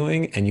what you're doing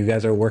and you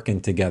guys are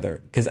working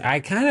together? Because I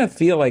kind of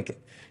feel like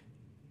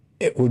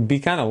it would be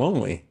kind of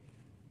lonely.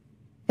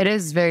 It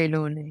is very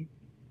lonely.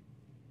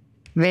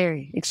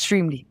 Very,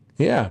 extremely.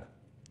 Yeah.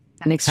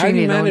 An extremely How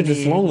do you manage lonely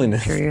this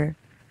loneliness? career.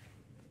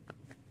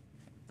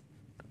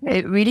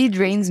 It really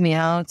drains me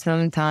out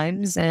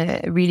sometimes.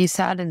 It really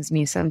saddens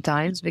me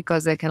sometimes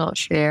because I cannot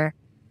share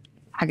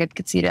حاجات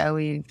كتير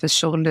قوي في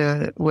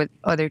الشغل with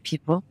other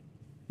people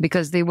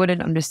because they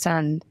wouldn't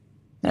understand.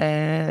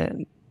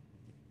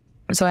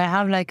 So I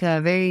have like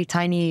a very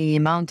tiny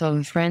amount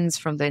of friends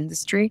from the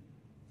industry.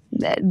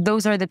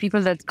 Those are the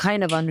people that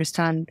kind of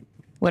understand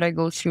what I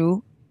go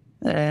through.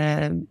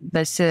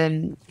 But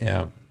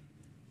Yeah.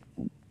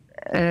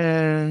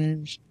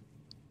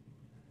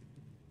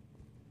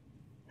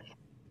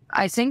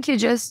 I think you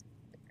just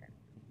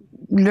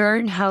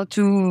learn how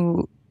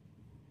to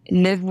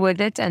live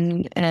with it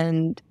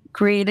and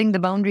creating the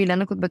boundary اللي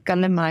أنا كنت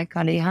بتكلم معاك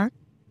عليها.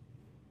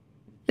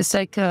 It's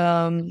like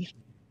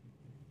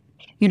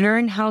you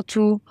learn how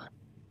to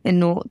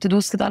إنه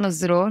تدوس كده على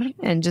الزرار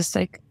and just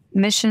like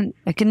mission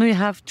أكنه you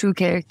have two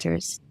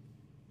characters.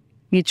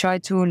 You try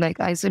to like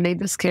isolate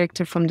this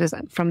character from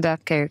that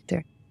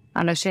character.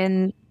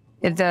 علشان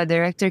if the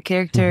director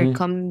character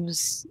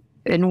comes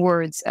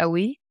inwards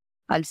قوي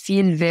I'll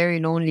feel very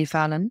lonely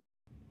فعلا.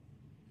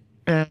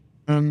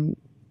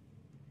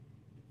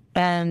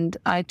 And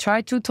I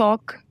try to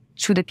talk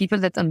to the people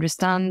that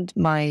understand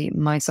my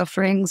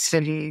sufferings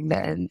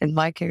in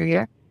my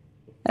career.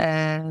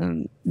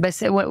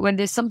 But when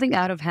there's something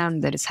out of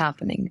hand that is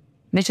happening,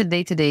 مش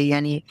day to day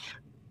يعني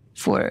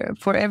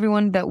for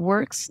everyone that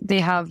works, they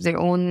have their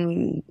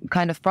own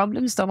kind of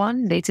problems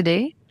طبعا day to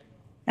day.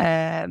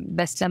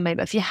 بس لما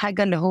يبقى في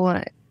حاجة اللي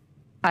هو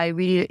I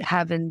really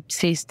haven't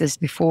faced this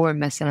before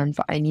مثلا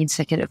I need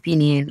second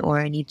opinion or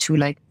I need to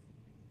like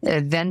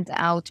vent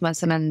out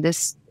مثلا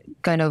this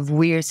kind of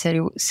weird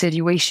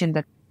situation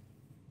that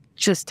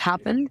just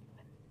happened.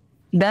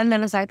 ده اللي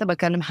أنا ساعتها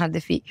بكلم حد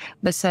فيه.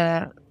 بس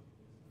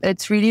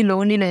it's really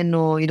lonely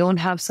لأنه you don't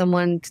have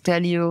someone to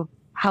tell you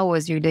how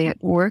was your day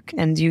at work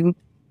and you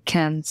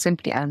can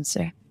simply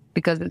answer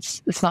because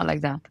it's not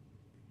like that.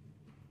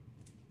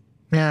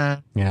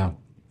 Yeah.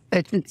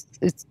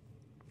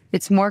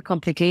 It's more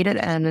complicated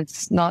and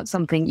it's not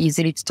something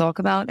easily to talk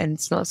about and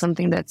it's not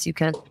something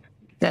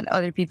that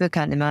other people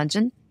can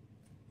imagine.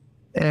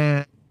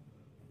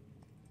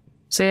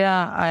 So yeah,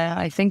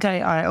 I think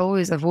I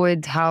always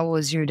avoid how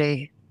was your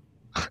day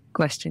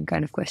question.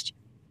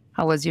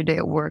 How was your day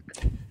at work?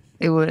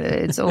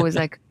 It's always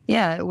like,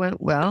 yeah, it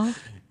went well.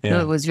 Yeah. No,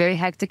 it was very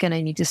hectic and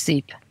I need to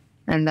sleep.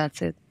 And that's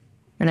it.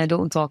 And I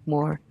don't talk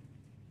more.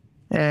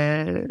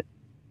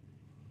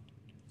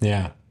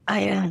 Yeah.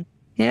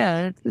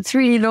 Yeah, it's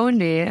really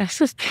lonely.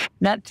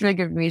 That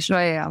triggered me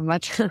شوية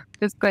عامة.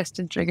 This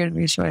question triggered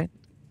me شوية.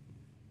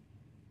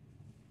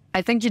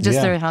 I think you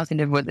just learn how to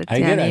live with it. I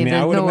get it. I mean,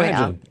 I would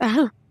imagine.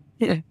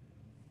 Yeah.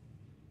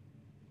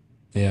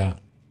 Yeah.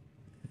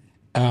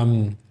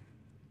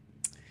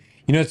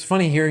 You know, it's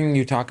funny hearing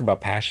you talk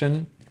about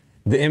passion.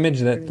 The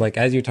image that, like,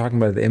 as you're talking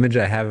about it, the image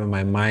I have in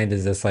my mind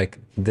is this, like,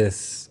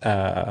 this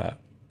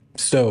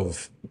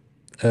stove,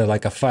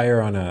 like a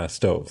fire on a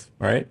stove,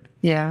 right?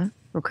 Yeah.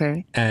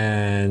 Okay.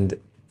 And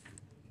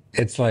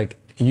it's like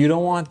you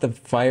don't want the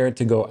fire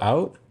to go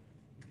out,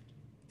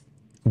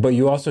 but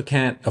you also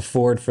can't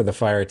afford for the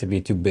fire to be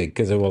too big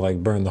because it will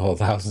like burn the whole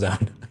house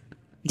down.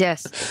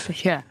 Yes.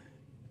 Yeah.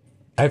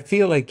 I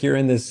feel like you're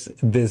in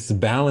this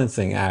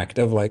balancing act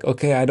of like,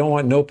 okay, I don't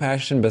want no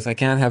passion, but I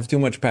can't have too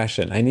much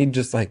passion. I need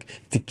just like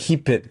to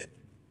keep it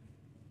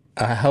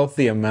a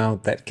healthy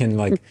amount that can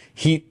like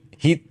heat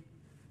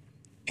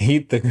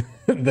the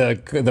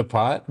the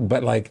pot,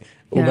 but like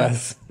Yeah.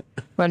 less.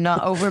 But not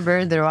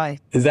overburn the rice.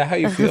 Is that how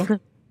you feel?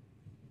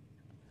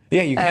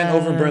 Yeah, you can't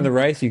overburn Uh, the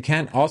rice. You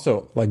can't also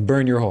like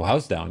burn your whole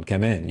house down.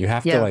 Come in. You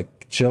have to yeah. like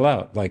chill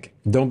out. Like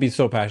don't be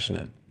so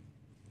passionate.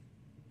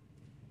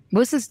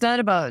 This is not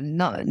about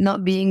not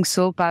being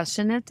so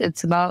passionate.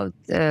 It's about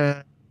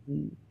uh,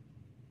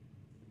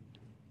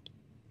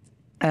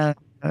 uh,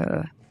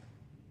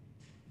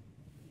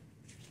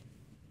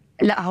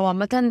 لا هو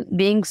عامة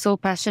being so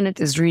passionate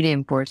is really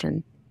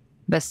important.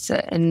 بس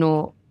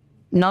إنه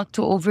not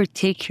to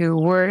overtake your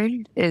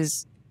world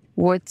is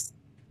what's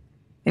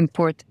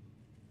important.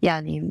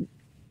 يعني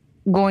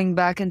going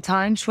back in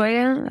time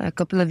شوية, a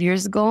couple of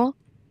years ago,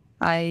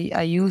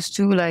 I used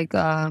to like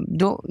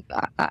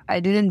I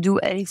didn't do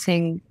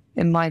anything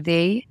in my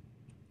day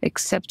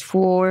except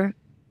for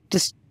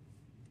just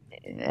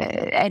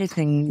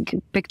editing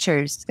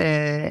pictures,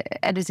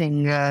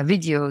 editing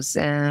videos,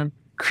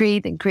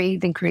 creating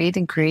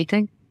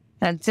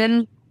until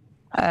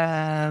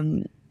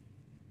um,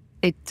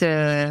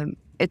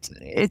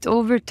 it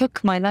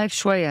overtook my life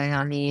شوية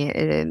يعني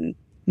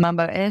ما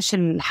بقاش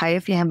الحياة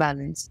فيها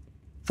balance.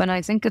 فأنا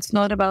I think it's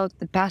not about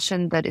the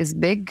passion that is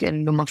big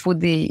and المفروض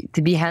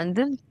to be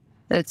handled.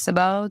 It's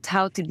about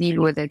how to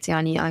deal with it.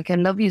 يعني I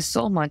can love you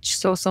so much,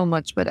 so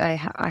much, but I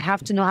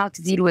have to know how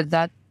to deal with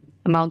that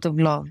amount of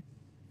love.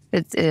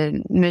 It's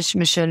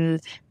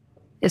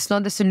it's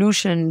not the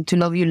solution to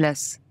love you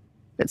less.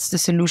 It's the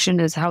solution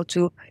is how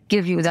to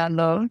give you that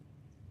love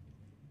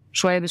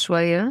شوية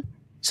بشوية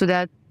so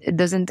that it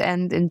doesn't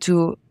end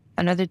into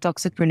another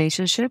toxic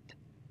relationship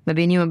ما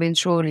بيني وما بين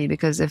شغلي.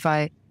 Because if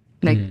I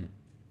like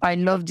I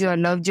loved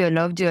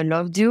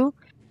you,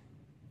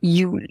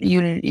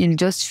 you'll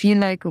just feel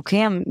like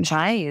okay I'm مش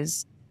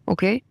عايز.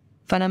 Okay,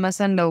 فأنا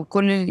مثلا لو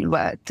كل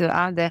الوقت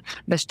قاعدة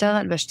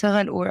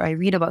بشتغل or I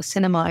read about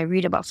cinema, I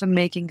read about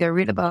filmmaking, I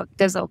read about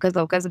كذا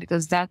وكذا وكذا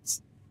because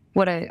that's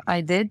what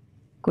I did.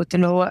 كنت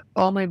اللي هو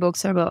all my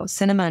books are about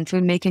cinema and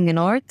filmmaking and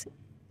art.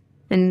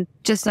 And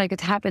just like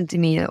it happened to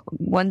me,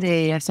 one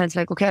day I felt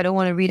like, okay, I don't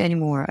want to read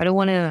anymore. I don't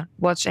want to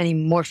watch any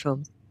more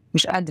films.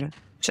 مش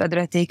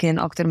قادرة take in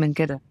أكتر من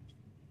كده.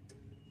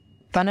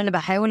 فأنا اللي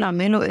بحاول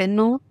أعمله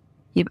إنه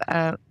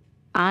يبقى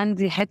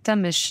عندي حتة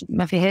مش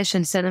ما فيهاش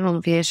السينما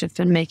ما فيهاش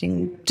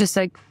filmmaking. Just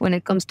like when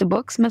it comes to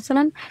books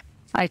مثلا,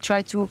 I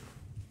try to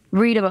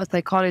read about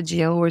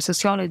psychology or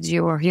sociology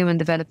or human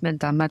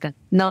development عامة,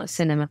 not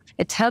cinema.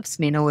 It helps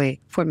me in a way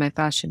for my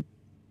passion,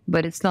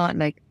 but it's not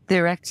like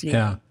directly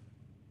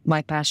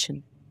my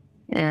passion.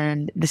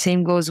 And the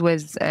same goes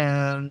with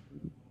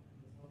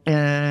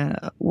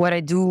what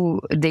I do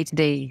day to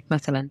day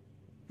مثلا.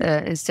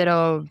 Instead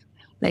of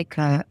like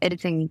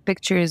editing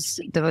pictures,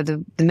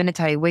 the minute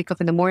I wake up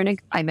in the morning,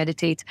 I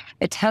meditate.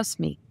 It helps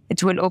me.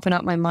 It will open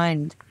up my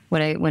mind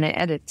when I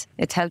edit.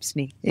 It helps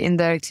me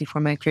indirectly for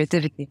my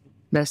creativity.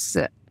 بس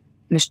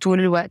مش طول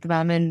الوقت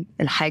بعمل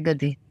الحاجة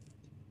دي.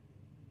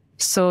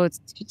 So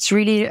it's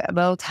really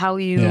about how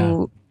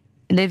you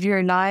live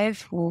your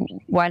life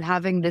while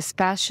having this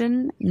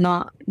passion,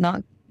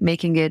 not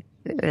making it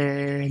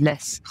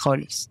less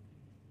خالص.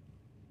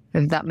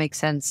 If that makes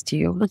sense to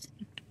you.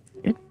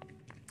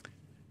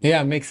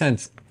 Yeah, it makes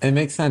sense. It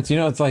makes sense. You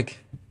know, it's like,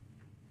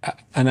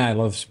 and I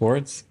love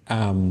sports.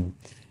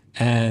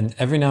 And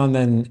every now and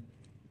then,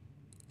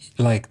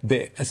 like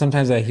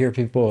sometimes I hear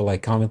people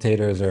like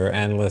commentators or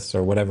analysts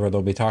or whatever,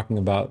 they'll be talking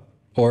about,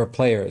 or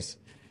players,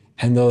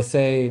 and they'll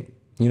say,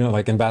 you know,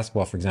 like in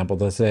basketball, for example,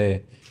 they'll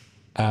say,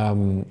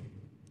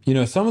 you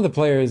know, some of the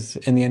players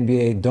in the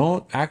NBA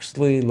don't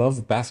actually love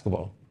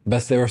basketball,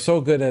 but they were so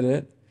good at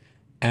it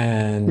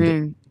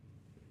and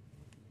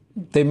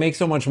they make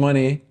so much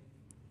money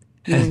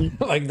and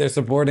like they're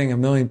supporting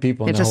 1 million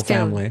people in their whole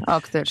family.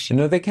 You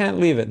know, they can't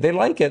leave it. They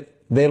like it.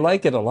 They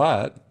like it a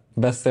lot,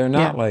 but they're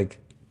not like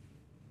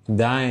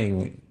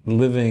dying,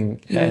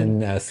 living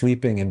and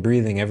sleeping and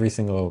breathing every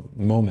single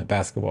moment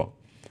basketball.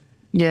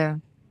 Yeah.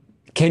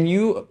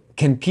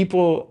 Can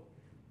people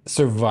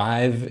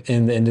survive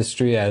in the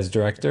industry as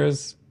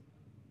directors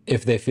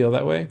if they feel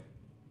that way?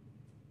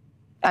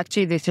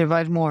 Actually, they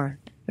survive more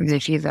if they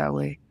feel that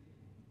way.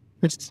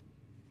 Which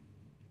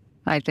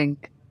I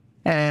think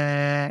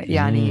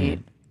يعني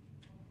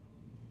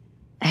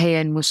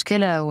هي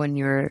المشكلة when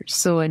you're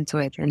so into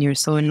it and you're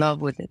so in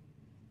love with it.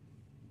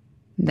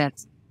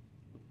 That's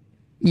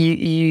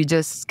you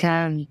just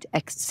can't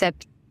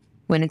accept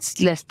when it's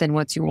less than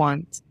what you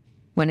want,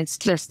 when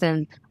it's less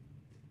than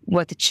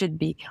what it should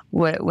be,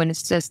 when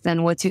it's less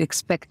than what you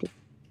expected.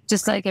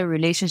 Just like a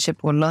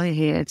relationship,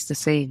 wallahi, it's the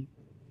same.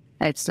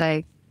 It's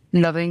like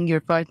loving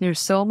your partner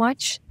so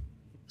much.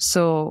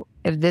 So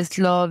if this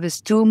love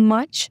is too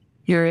much,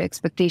 your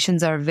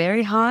expectations are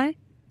very high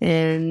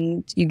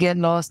and you get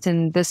lost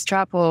in this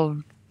trap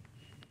of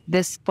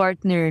this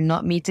partner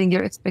not meeting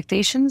your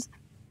expectations.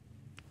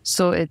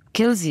 So it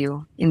kills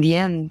you in the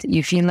end.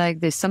 You feel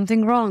like there's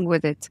something wrong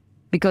with it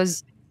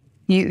because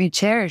you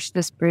cherish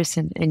this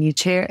person and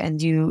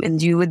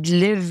you would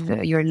live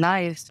your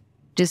life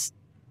just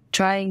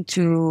trying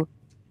to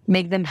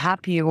make them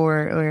happy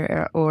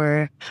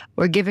or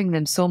giving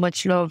them so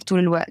much love طول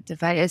الوقت.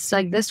 It's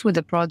like this with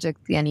the project.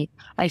 يعني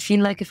I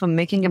feel like if I'm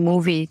making a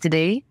movie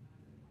today,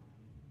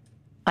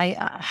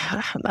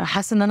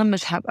 حاسة ان انا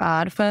مش هبقى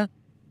عارفة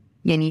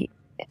يعني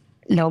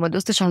لو ما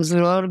دوستش على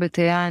الزرار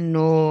بتاع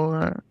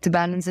انه to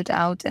balance it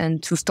out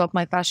and to stop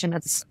my passion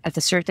at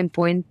a certain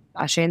point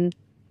عشان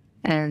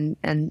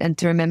and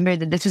to remember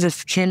that this is a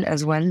skill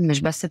as well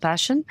مش بس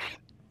passion.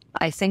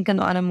 I think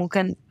انه انا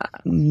ممكن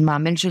ما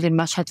اعملش غير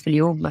مشهد في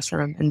اليوم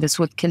مثلا and this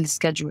would kill the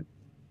schedule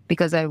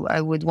because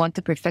I would want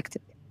to perfect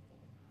it.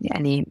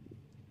 يعني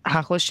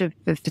هخش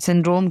في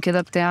syndrome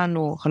كده بتاع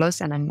انه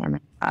خلاص انا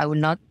I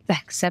will not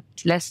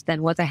accept less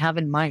than what I have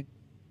in mind.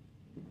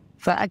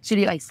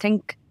 Actually I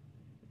think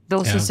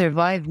those who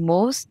survive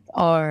most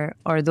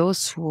are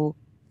those who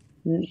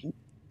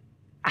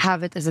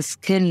have it as a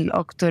skill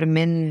أكتر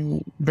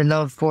من the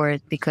love for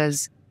it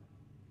because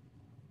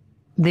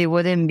they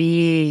wouldn't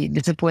be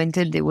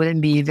disappointed, they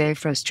wouldn't be very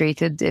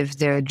frustrated if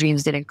their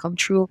dreams didn't come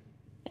true,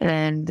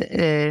 and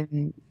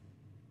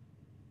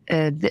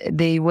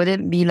they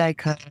wouldn't be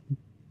like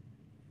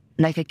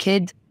a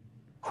kid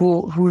who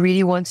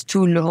really wants to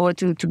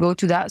go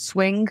to that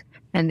swing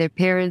and their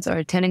parents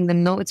are telling them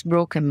no, it's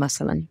broken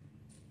مثلا.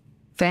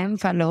 فاهم؟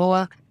 فاللي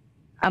هو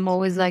I'm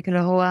always like اللي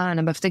هو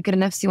أنا بفتكر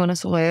نفسي وأنا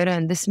صغيرة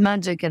and this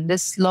magic and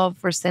this love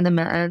for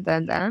cinema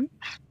and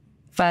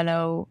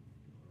فلو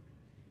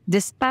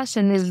this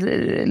passion is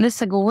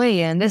لسه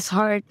جوايا and this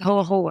heart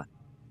هو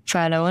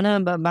فلو أنا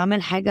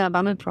بعمل حاجة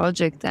بعمل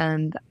project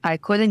and I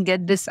couldn't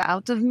get this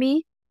out of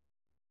me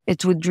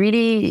it would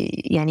really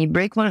يعني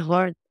break my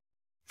heart.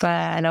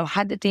 فلو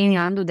حد تاني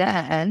عنده ده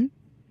أقل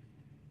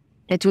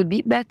it would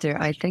be better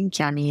I think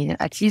يعني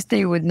at least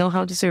they would know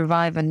how to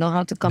survive and know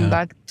how to come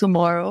back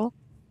tomorrow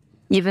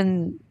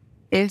even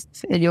if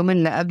اليوم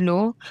اللي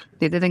قبله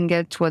they didn't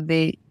get what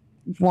they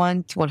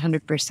want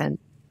 100%.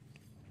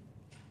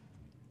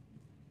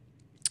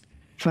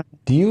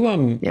 Do you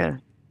yeah,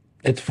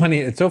 it's funny,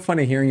 it's so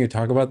funny hearing you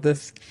talk about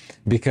this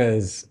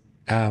because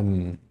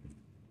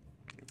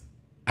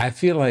I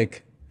feel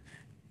like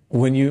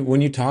when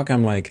you talk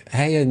I'm like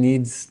Haya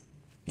needs,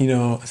 you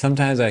know,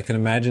 sometimes I can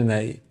imagine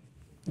that,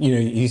 you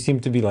know, you seem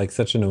to be like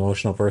such an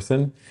emotional person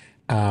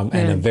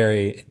and a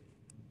very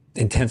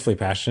intensely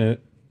passionate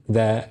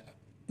that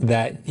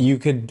you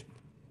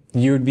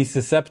would be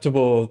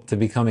susceptible to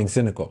becoming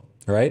cynical,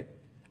 right?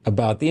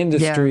 About the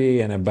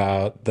industry and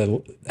about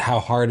how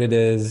hard it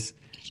is,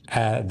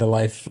 the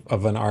life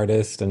of an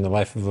artist and the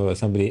life of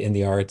somebody in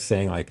the arts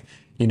saying like,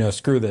 you know,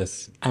 screw this,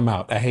 I'm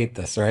out, I hate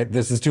this, right?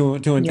 This is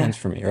too intense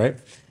for me, right?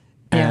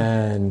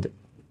 And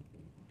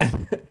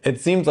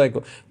it seems like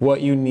what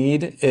you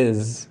need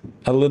is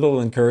a little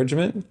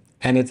encouragement.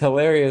 And it's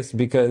hilarious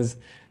because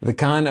the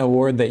Khan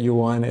Award that you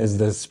won is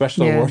the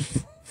special award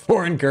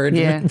for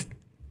encouragement.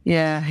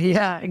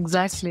 Yeah,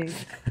 exactly.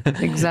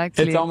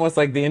 It's almost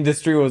like the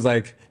industry was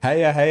like,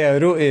 Haya,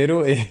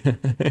 ru'i.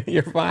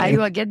 You're fine.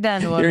 أيوة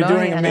جدا والله. You're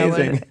doing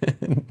amazing.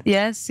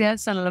 Yes.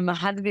 أنا لما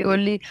حد بيقول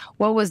لي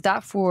what was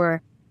that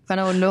for؟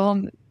 فأنا أقول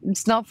لهم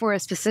it's not for a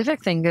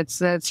specific thing.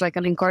 It's like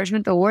an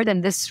encouragement award,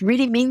 and this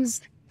really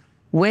means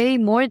way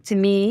more to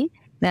me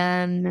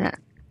than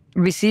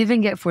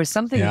receiving it for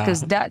something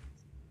because that's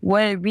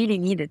what I really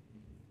needed.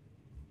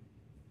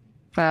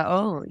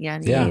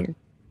 يعني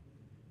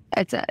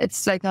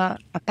it's like a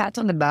pat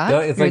on the back.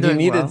 It's like you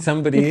needed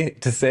somebody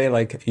to say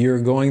like you're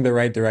going the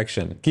right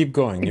direction. Keep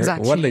going.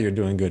 Exactly. You're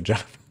doing a good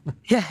job.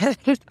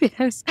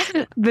 yes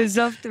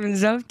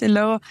بالظبط اللي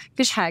هو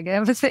مفيش حاجة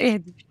بس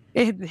اهدي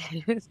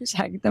مفيش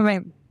حاجة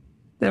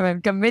تمام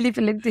كملي في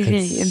اللي انت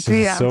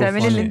فيه انت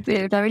بتعملي اللي انت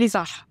بتعملي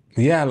صح.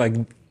 Yeah.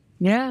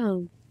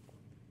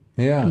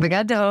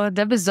 بجد هو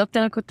ده بالظبط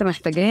انا كنت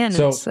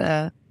محتاجاه.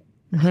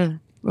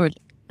 قول.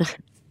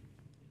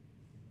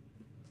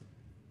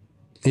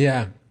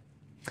 Yeah.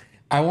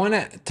 I want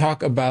to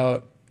talk about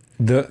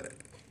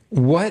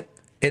what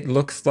it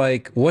looks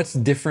like, what's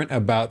different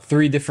about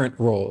 3 different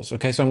roles.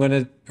 Okay, so I'm going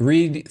to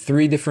read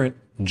 3 different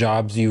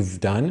jobs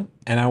you've done,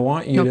 and I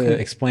want you to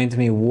explain to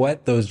me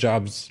what those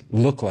jobs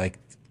look like.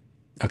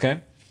 Okay?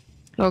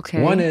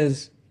 Okay. One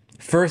is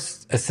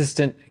first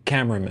assistant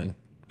cameraman.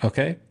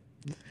 Okay?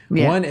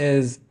 Yeah. One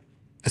is,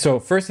 so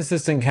first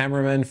assistant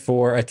cameraman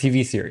for a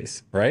TV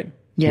series, right?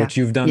 Yeah. Which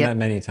you've done that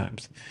many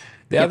times.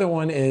 The other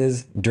one is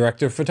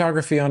director of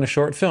photography on a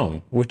short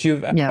film, which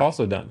you've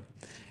also done.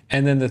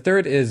 And then the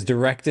third is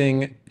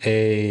directing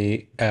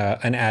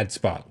an ad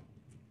spot.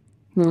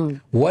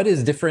 What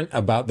is different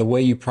about the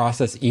way you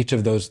process each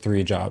of those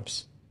 3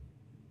 jobs?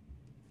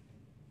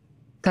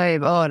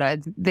 طيب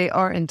لا, they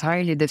are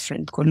entirely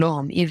different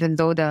كلهم, even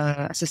though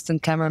the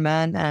assistant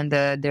cameraman and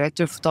the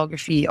director of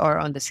photography are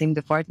on the same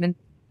department,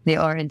 they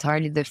are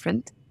entirely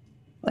different.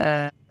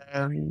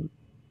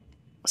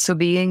 So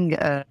being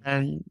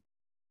an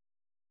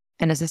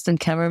assistant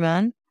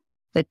cameraman,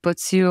 that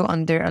puts you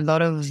under a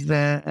lot of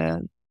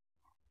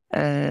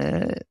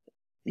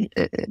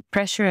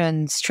pressure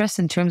and stress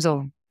in terms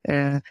of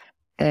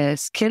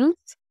skills,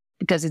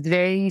 because it's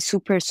very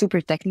super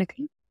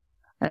technical.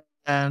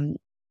 And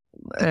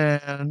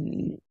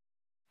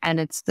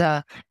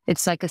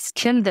it's like a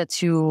skill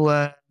that you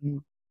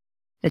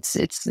it's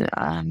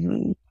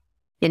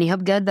يعني هو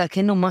بجد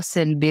كأنه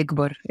muscle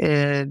بيكبر.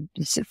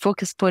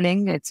 Focus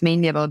pulling, it's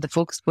mainly about the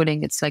focus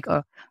pulling. It's like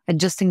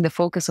adjusting the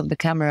focus of the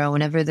camera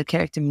whenever the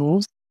character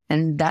moves,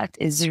 and that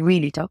is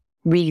really tough,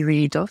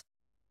 really tough.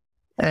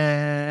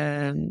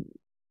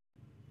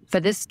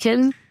 فthis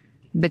skill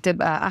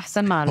بتبقى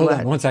أحسن مع Hold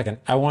الوقت. on 1 second.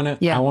 I want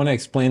to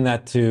explain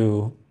that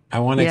to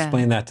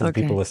the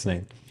people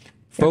listening.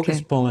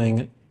 Focus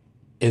pulling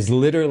is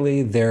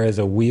literally, there is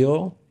a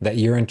wheel that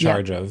you're in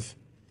charge of,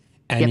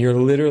 and you're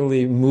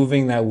literally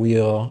moving that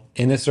wheel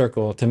in a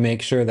circle to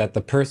make sure that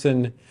the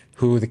person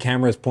who the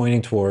camera is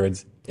pointing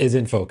towards is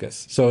in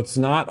focus. So it's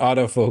not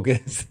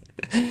autofocus.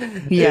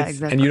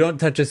 Exactly. And you don't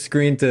touch a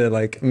screen to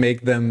like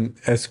make them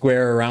a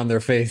square around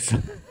their face.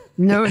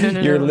 No.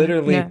 You're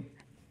literally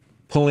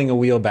pulling a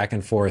wheel back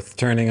and forth,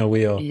 turning a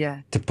wheel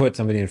to put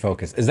somebody in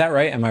focus. Is that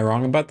right? Am I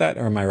wrong about that,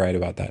 or am I right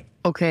about that?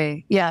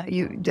 Okay. Yeah,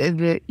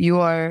 you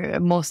are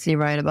mostly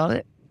right about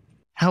it.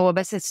 هو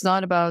بس it's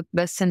not about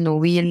بس إنه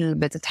wheel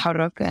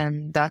بتتحرك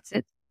and that's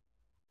it.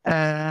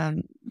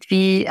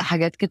 في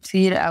حاجات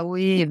كتير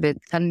قوي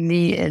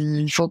بتخلي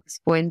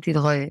الفوكس بوينت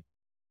يتغير.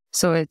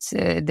 So it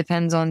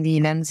depends on the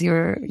lens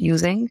you're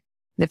using,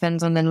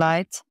 depends on the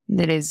light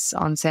that is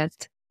on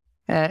set.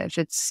 If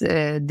it's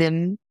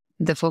dim,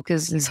 the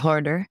focus is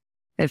harder.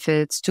 If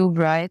it's too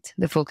bright,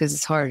 the focus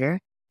is harder.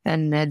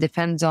 And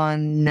depends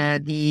on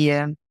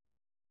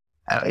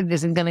it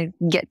isn't going to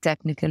get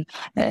technical.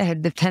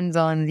 It depends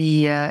on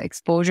the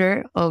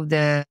exposure of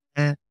the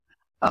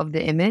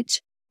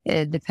image.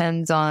 It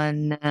depends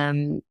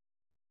on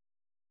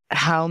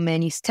how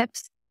many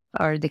steps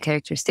are the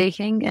characters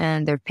taking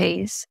and their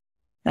pace.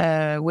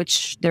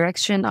 Which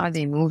direction are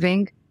they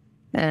moving?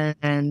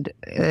 And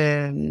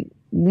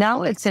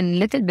now it's a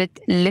little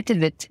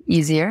bit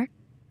easier,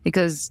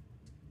 because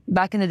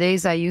back in the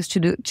days I used to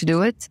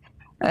do it.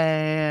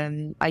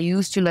 I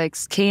used to like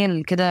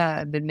scale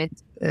كده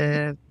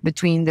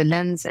between the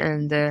lens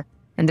and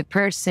the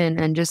person,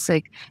 and just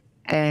like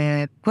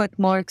put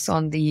marks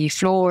on the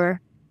floor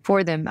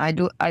for them. I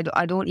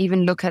don't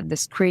even look at the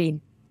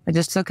screen. I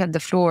just look at the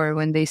floor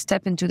when they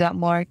step into that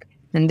mark,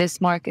 and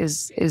this mark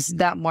is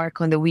that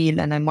mark on the wheel,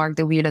 and I mark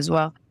the wheel as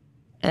well.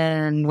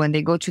 And when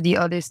they go to the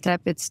other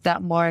step, it's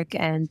that mark,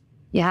 and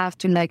you have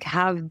to like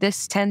have this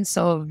sense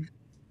of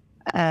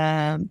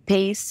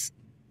pace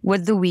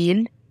with the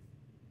wheel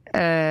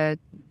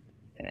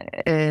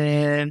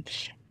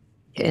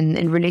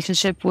in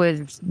relationship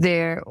with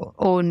their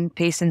own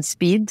pace and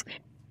speed.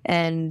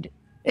 And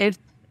if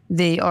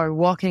they are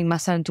walking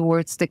مثلا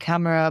towards the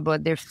camera,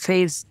 but their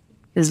face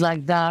is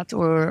like that,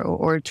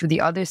 or to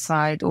the other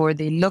side, or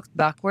they look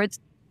backwards,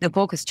 the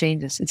focus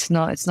changes. It's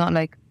not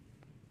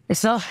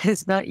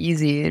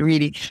easy,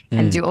 really.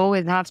 And you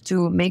always have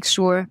to make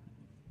sure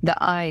the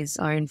eyes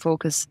are in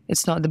focus.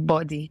 It's not the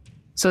body.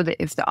 So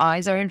that if the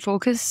eyes are in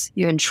focus,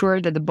 you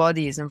ensure that the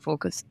body is in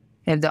focus.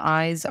 If the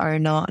eyes are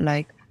not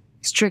like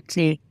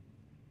strictly,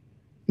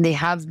 they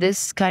have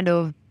this kind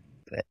of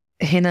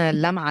هنا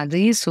اللمعة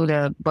دي, so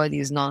the body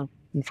is not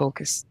in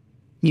focus.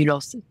 You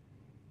lost it.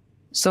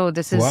 So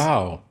this is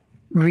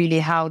really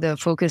how the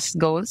focus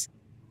goes.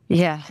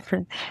 Yeah.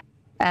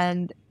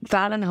 And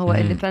فعلا هو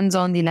it depends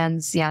on the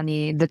lens.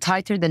 يعني the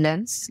tighter the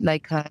lens,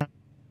 like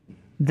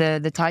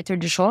the tighter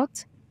the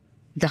shot,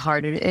 the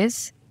harder it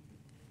is,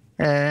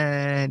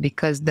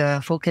 because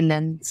the focal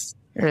length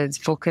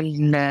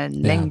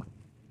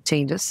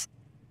changes.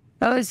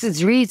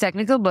 It's really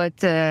technical, but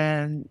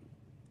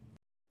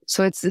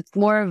so it's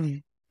more of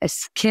a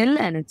skill,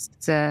 and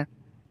it's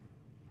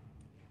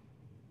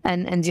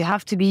and you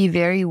have to be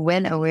very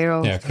well aware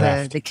of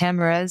the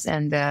cameras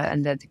and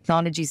the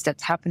technologies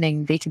that's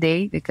happening day to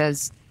day,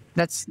 because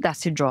that's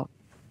your job.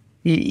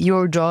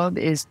 Your job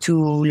is to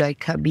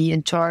like be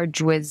in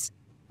charge with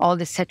all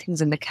the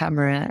settings in the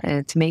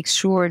camera to make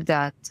sure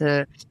that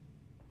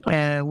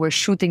we're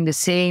shooting the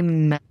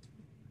same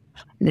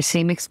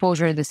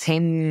exposure, the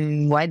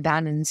same white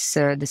balance,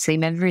 the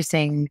same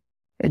everything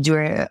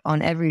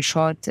on every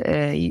shot.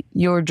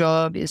 Your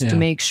job is to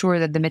make sure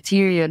that the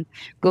material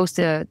goes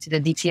to the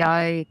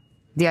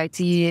DIT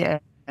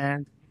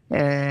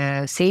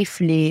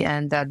safely,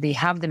 and that they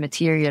have the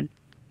material,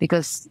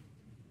 because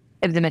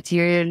if the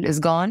material is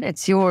gone,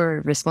 it's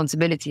your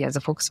responsibility as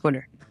a focus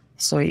puller.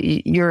 So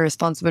you're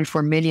responsible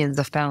for millions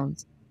of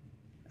pounds.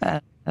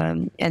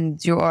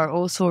 And you are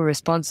also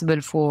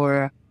responsible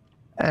for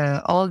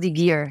all the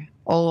gear,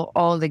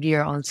 all the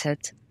gear on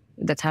set.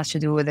 that has to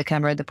do with the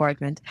camera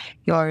department.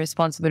 You are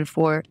responsible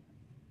for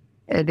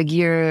the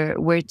gear,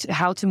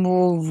 how to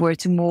move, where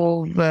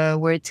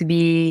to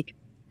be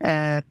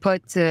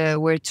put,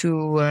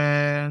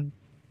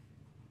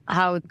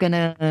 how it's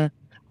gonna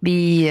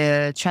be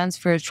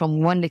transferred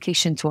from one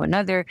location to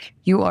another.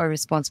 You are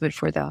responsible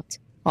for that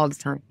all the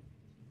time.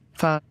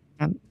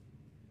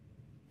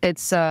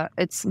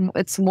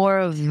 It's more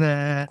of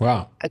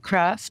Wow. a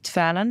craft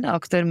فعلا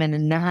أكتر من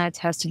إنها it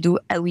has to do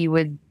قوي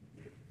with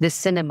the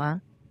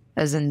cinema,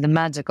 as in the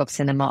magic of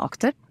cinema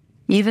أكتر,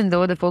 even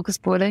though the focus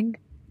pulling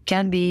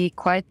can be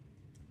quite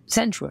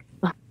sensual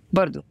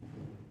برضو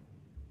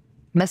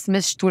بس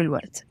مش طول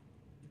الوقت.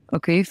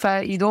 Okay,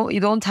 you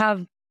don't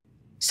have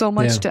so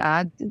much to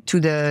add to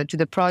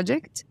the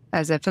project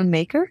as a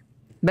filmmaker,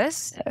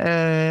 بس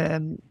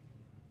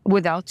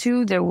without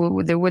you there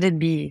wouldn't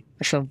be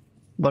a film.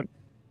 But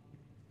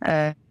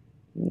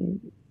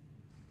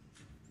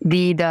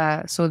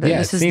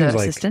this is the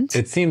assistant.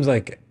 It seems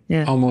like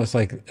almost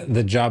like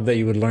the job that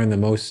you would learn the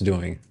most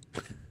doing.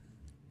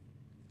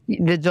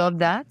 The job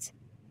that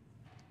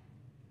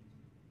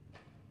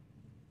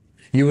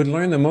you would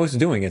learn the most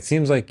doing. It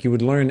seems like you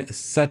would learn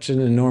such an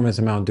enormous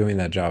amount doing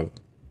that job.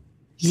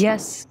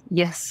 Yes,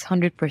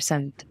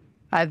 100%.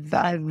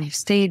 I've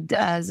stayed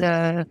as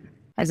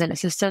an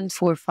assistant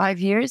for 5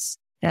 years,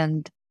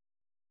 and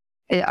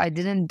I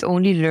didn't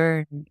only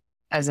learn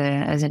as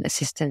an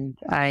assistant.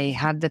 I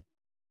had the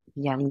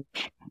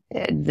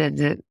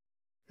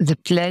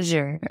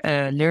pleasure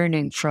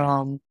learning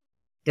from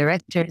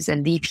directors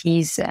and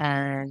DPs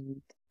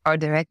and art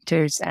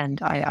directors,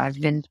 and I've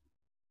been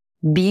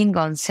being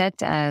on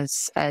set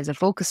as a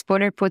focus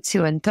puller puts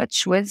you in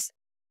touch with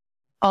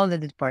all the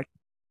departments.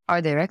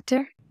 Art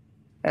director,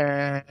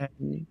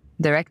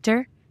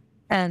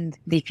 and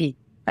DP,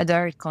 a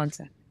direct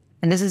contact.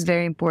 And this is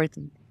very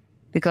important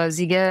because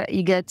you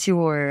get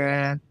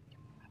your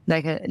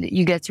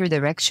you get your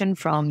direction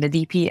from the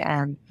DP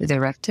and the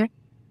director,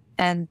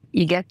 and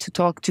you get to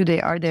talk to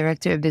the art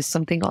director if there's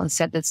something on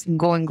set that's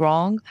going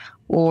wrong,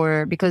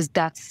 or because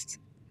that's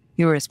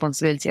your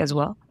responsibility as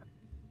well.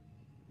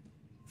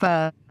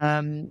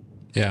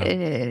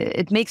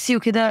 It makes you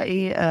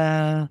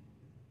كده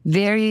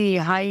very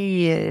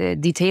high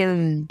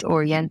detailed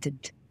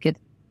oriented كده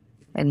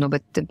انه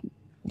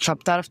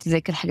فبتعرف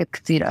تذاكر حاجات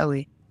كتير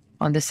قوي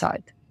on the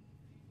side.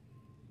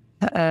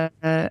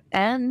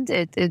 And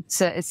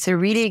it's a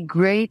really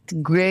great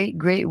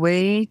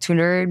way to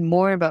learn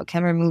more about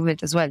camera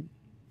movement as well,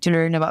 to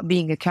learn about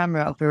being a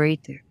camera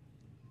operator,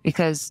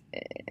 because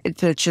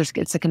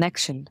it's a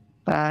connection,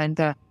 and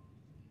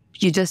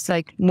you just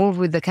like move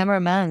with the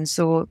cameraman,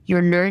 so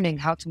you're learning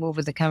how to move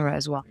with the camera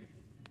as well,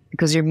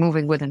 because you're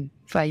moving with him.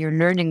 You're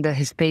learning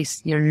his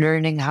pace, you're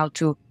learning how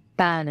to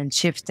pan and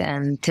shift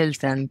and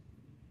tilt and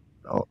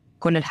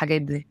كل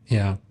الحاجات دي.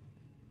 Yeah.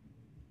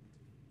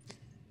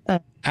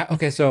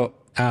 Okay, so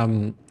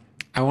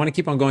I want to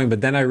keep on going,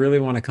 but then I really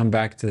want to come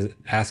back to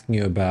asking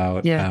you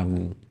about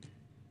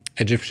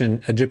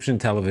Egyptian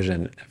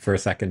television for a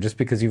second, just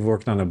because you've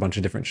worked on a bunch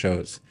of different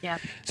shows. Yeah.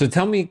 So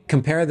tell me,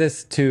 compare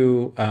this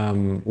to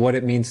what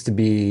it means to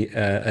be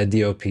a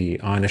DOP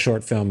on a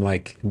short film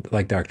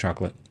like Dark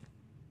Chocolate.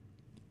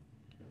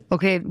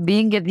 Okay,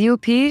 being a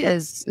DOP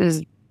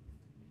is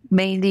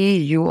mainly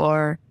you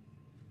are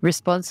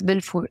responsible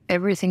for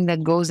everything that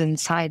goes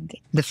inside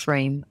the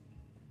frame.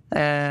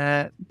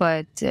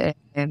 But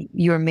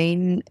your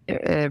main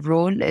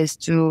role is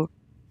to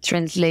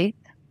translate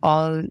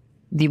all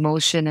the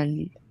emotion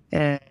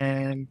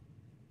and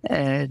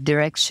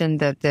direction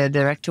that the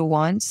director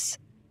wants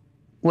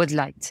with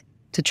light,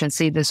 to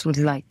translate this with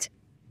light.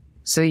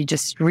 So you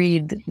just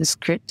read the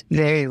script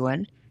very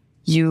well.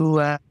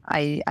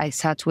 I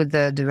sat with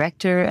the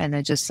director and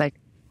I just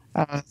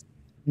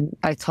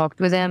I talked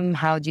with him.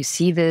 How do you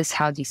see this?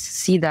 How do you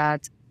see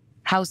that?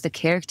 How's the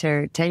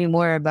character? Tell me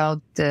more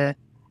about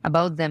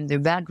them, their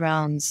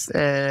backgrounds.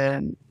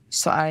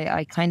 So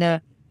I kind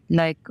of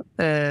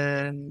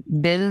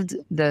build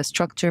the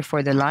structure for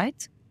the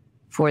light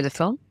for the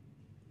film.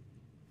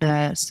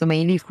 So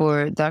mainly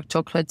for Dark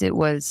Chocolate, it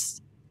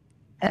was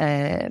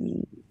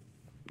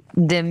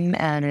dim,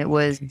 and it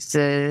was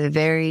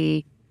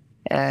very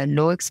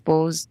low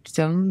exposed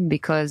film,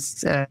 because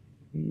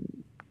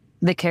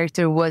the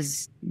character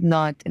was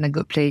not in a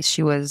good place.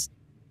 She was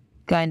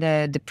kind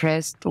of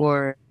depressed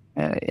or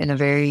in a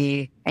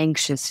very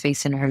anxious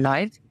phase in her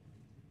life.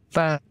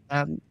 But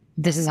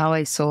this is how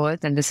I saw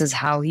it, and this is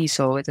how he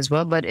saw it as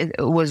well. But it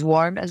was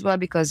warm as well,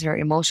 because her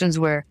emotions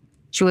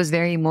she was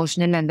very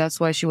emotional, and that's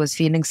why she was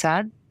feeling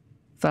sad.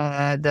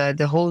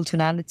 The whole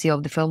tonality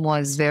of the film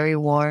was very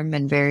warm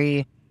and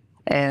very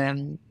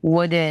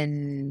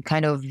wooden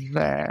kind of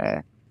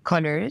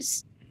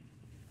colors,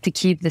 to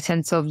keep the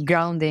sense of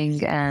grounding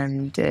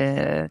and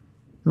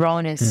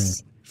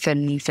rawness في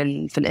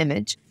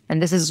الimage.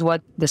 And this is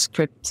what the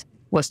script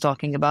was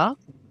talking about.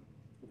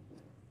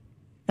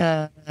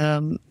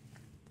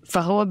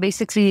 فهو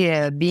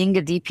basically being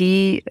a DP,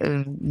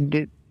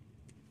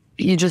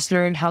 you just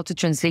learn how to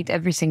translate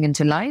everything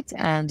into light,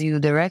 and you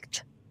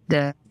direct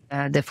the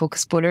the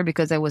focus puller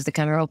because I was the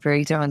camera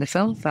operator on the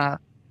film.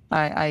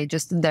 I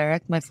just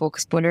direct my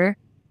focus puller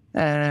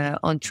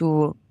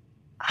onto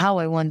how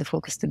I want the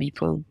focus to be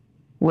pulled.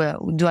 Well,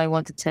 do I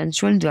want it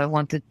sensual? Do I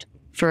want it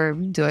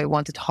firm? Do I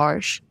want it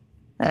harsh?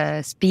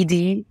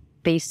 Speedy,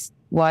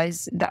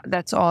 pace-wise?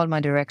 That's all my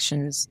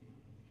directions,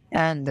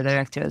 and the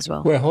director as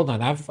well. Wait, hold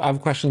on.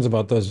 I've questions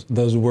about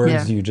those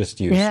words you just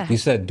used. Yeah. You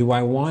said, "Do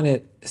I want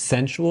it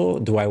sensual?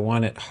 Do I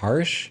want it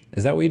harsh?"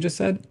 Is that what you just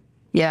said?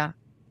 Yeah.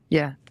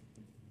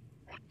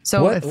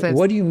 So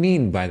what do you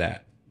mean by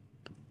that?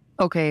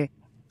 Okay,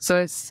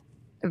 so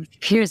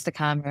here's the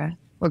camera,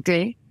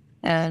 okay,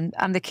 and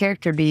I'm the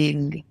character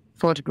being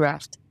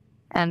photographed,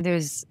 and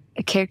there's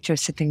a character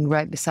sitting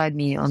right beside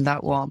me on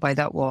that wall, by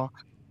that wall,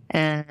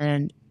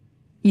 and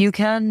you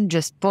can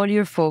just pull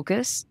your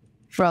focus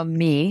from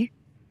me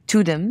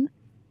to them,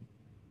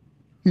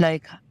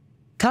 like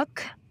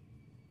tuck.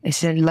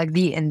 It's like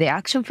in the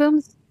action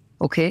films,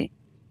 okay,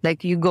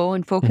 like you go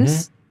and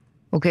focus,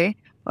 okay.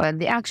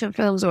 The action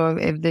films, or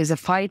if there's a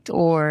fight,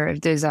 or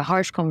if there's a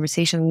harsh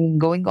conversation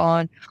going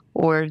on,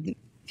 or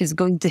he's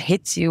going to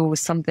hit you with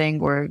something,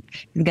 or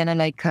he's gonna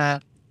like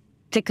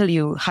tickle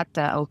you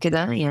حتى أو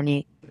كده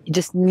يعني, you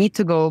just need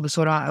to go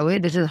بسرعة قوي.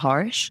 This is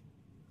harsh,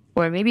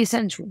 or maybe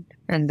sensual,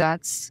 and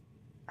that's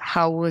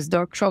how was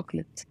Dark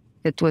Chocolate.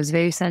 It was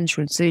very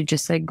sensual, so you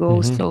just like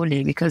go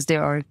slowly because they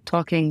are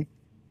talking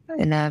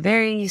in a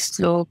very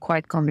slow,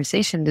 quiet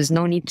conversation. There's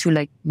no need to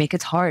like make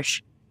it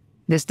harsh.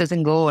 This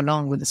doesn't go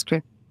along with the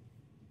script.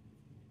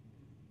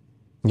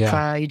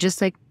 Yeah, you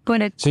just like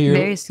put it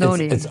very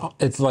slowly.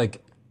 It's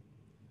like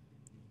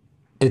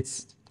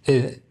it's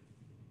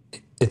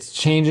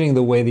changing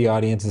the way the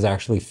audience is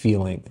actually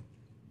feeling.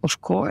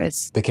 Of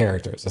course, the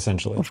characters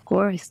essentially. Of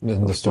course,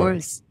 in the story.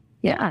 Course.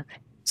 Yeah.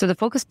 So the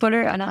focus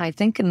puller, and I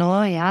think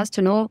no, he has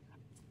to know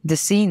the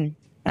scene.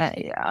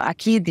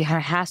 أكيد he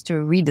has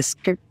to read the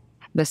script.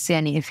 بس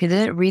يعني if he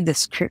didn't read the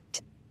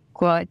script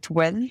quite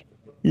well,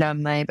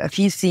 لما يبقى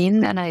في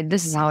scene, and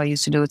this is how I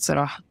used to do it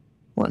صراحة.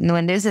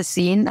 When there's a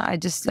scene, I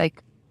just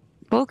like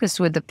focus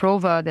with the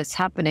prova that's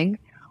happening,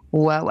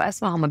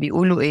 وأسمع هما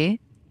بيقولوا إيه,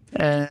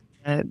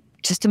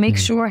 just to make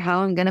sure how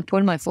I'm gonna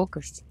pull my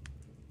focus.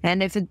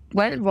 And if it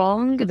went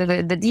wrong,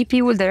 the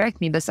DP will direct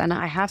me, but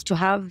I have to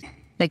have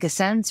like a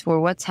sense for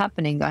what's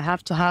happening. I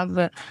have to have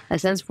a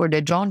sense for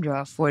the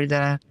genre, for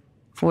the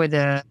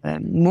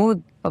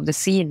mood of the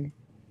scene.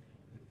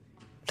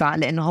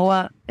 لأن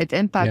هو it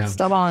impacts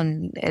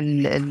طبعا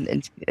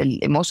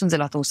emotions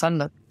اللي هتوصل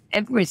لك.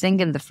 Everything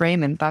in the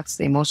frame impacts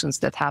the emotions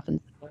that happen,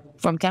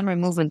 from camera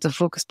movement to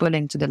focus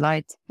pulling to the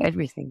light,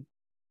 everything.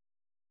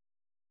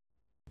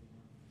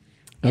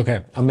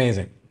 Okay,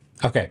 amazing.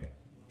 Okay,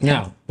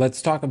 now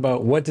let's talk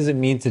about what does it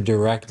mean to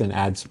direct an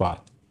ad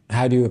spot?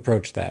 How do you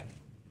approach that?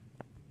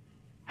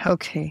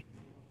 Okay.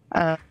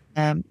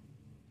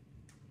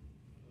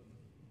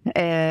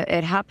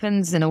 It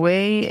happens in a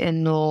way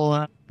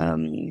إنه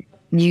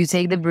you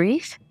take the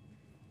brief,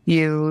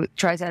 you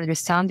try to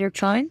understand your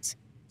client,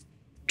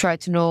 try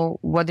to know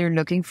what they're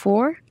looking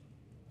for,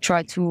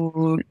 try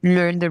to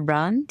learn the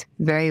brand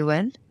very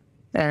well.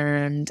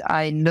 And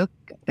I look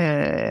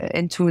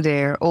into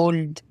their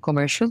old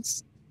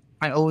commercials.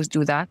 I always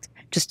do that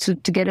just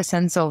to get a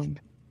sense of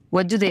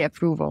what do they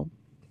approve of?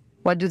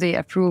 What do they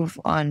approve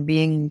on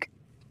being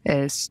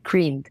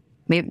screened?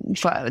 Maybe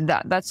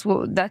that's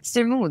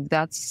their mood.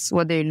 That's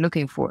what they're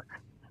looking for.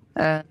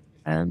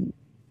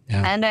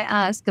 And I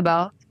asked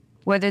about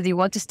whether they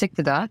want to stick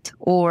to that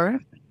or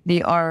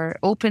they are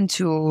open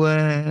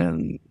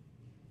to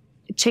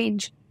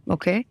change.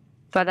 Okay,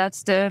 but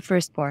that's the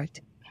first part.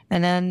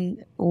 And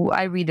then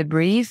I read a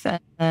brief,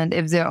 and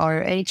if there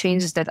are any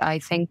changes that I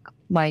think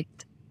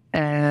might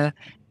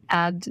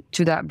add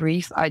to that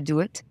brief, I do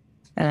it.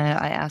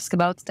 I ask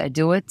about it, I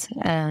do it,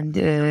 and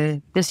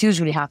this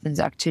usually happens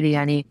actually.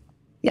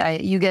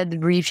 You get the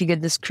brief, you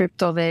get the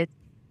script of it,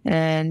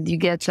 and you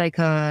get like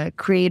a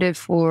creative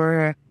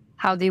for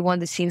how they want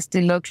the scenes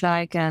to look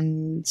like,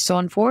 and so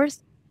on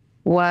forth.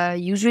 Well,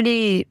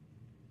 usually,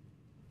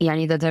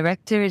 the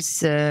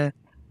director's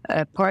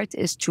part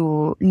is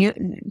to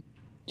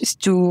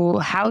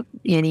how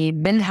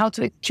build how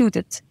to execute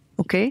it.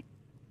 Okay,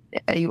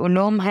 يقول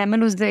لهم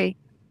هيعملوا ازاي.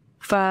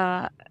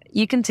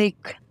 You can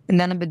take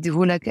اللي أنا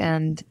بديهولك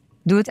and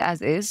do it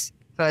as is.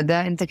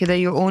 فده أنت كده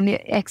you're only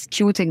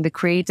executing the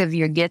creative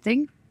you're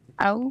getting.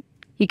 أو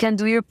you can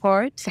do your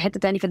part في حتة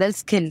تانية, فده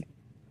skill.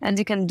 And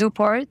you can do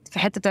part في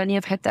حتة تانية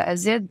في حتة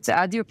أزيد to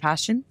add your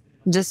passion.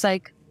 Just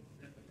like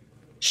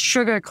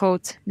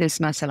sugarcoat this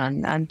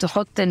مثلا and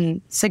تحط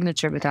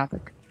الsignature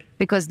بتاعتك.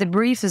 Because the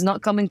brief is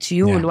not coming to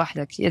you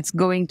لوحدك. It's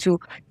going to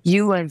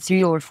you and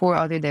 3 or 4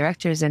 other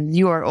directors, and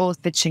you are all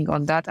pitching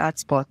on that ad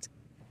spot.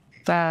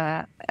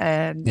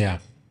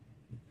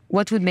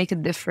 What would make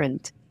it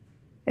different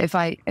if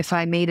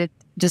I made it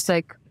just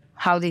like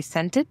how they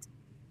sent it?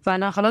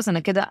 فأنا خلاص أنا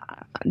كده,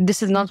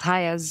 this is not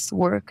Haya's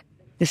work.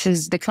 This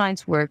is the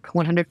client's work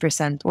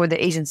 100%, or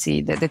the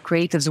agency, the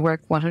creative's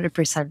work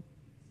 100%.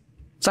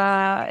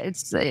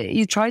 It's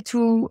you try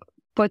to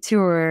put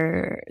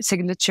your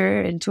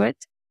signature into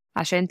it,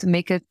 عشان to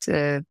make it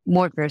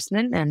more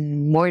personal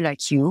and more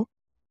like you,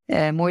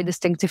 more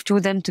distinctive to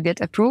them to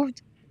get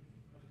approved.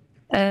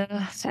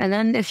 And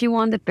then if you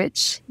want the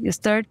pitch, you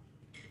start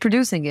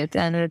producing it.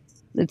 And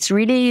it's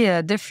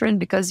really different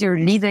because you're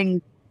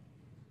leading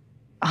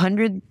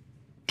 100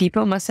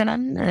 people,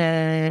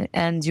 مثلا,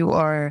 and you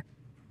are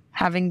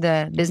having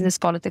the business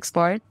politics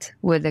part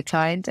with the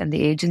client and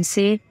the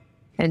agency,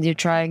 and you're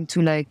trying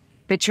to like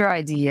pitch your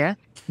idea,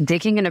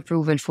 taking an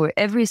approval for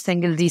every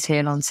single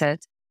detail on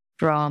set,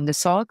 from the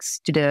socks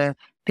to the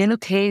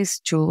pillowcase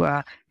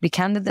to the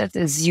candle that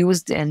is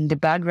used in the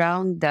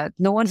background that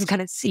no one's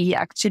gonna see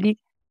actually,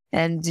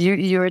 and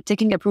you're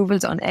taking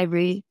approvals on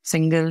every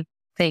single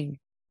thing.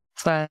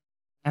 But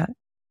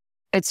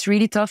it's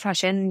really tough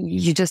عشان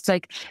you just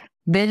like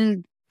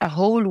build a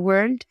whole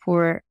world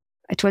for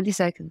 20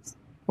 seconds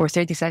or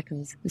 30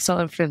 seconds. It's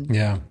not a film.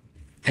 Yeah.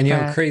 And you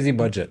have a crazy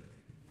budget.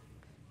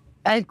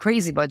 I had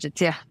crazy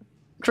budgets, yeah.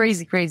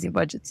 Crazy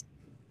budgets.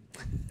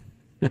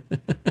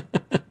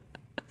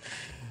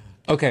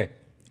 Okay.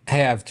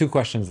 Hey, I have 2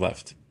 questions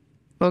left.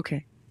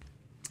 Okay.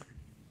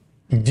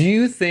 Do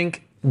you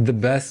think the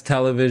best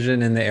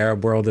television in the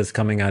Arab world is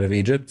coming out of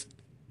Egypt?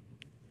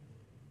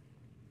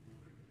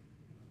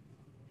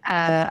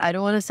 I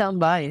don't want to sound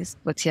biased,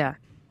 but yeah.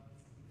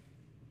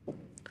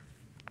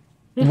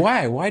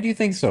 Why? Why do you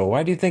think so?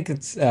 Why do you think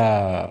it's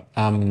why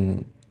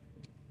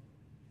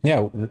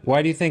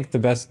do you think the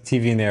best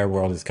TV in the Arab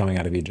world is coming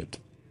out of Egypt?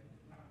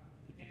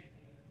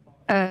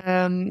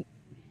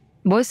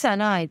 بص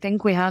أنا I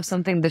think we have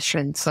something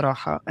different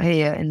صراحة.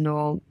 هي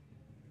إنه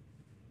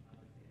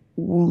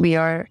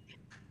we're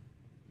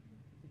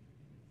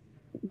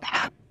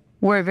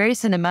very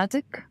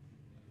cinematic,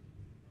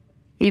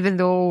 even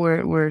though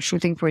we're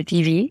shooting for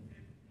TV.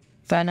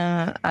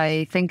 فأنا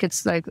I think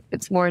it's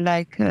more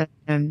like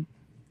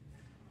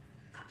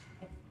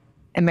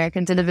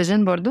American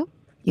television برضو.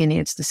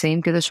 يعني it's the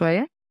same كده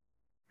شوية.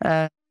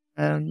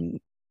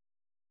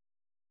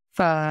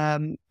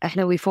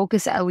 فإحنا we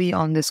focus قوي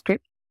on the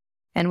script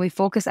and we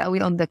focus قوي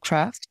on the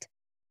craft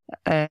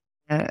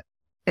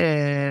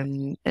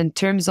in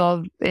terms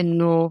of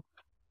إنه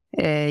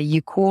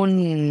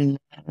يكون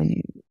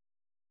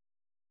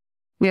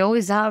we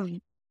always have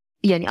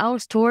يعني our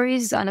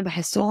stories أنا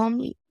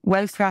بحسهم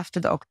well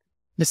crafted أكتر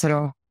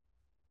بصراحة.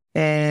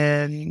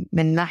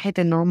 من ناحية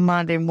إن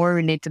هم they're more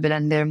relatable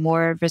and they're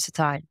more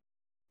versatile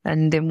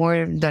and they're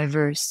more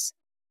diverse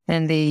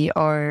and they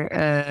are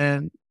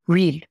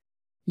real.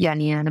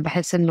 يعني أنا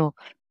بحس إنه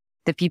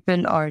the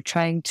people are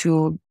trying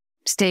to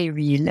stay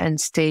real and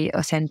stay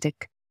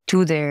authentic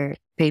to their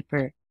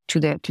paper, to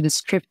the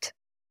script.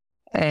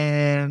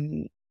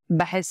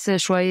 بحس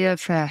شوية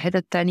في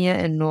حتة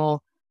تانية إنه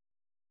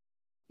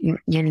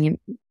يعني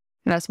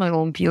that's my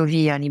own POV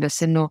يعني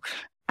بس إنه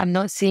I'm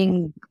not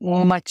seeing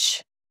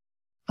much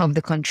of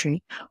the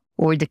country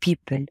or the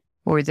people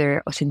or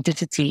their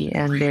authenticity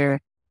and their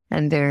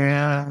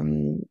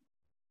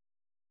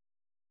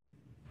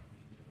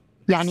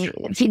يعني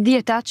في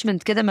دي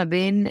attachment كده ما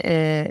بين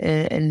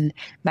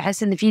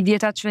بحس إن في دي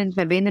attachment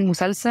ما بين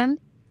المسلسل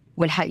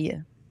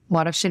والحقيقة. ما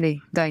أعرفش ليه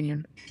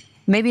دايما.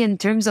 Maybe in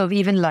terms of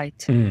even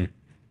light.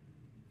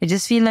 I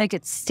just feel like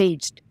it's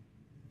staged.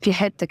 في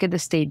حتة كده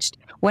staged.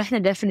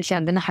 وإحنا definitely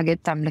عندنا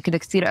حاجات عاملة كده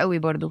كتير قوي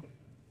برضو.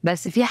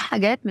 بس في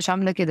حاجات مش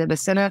عاملة كده.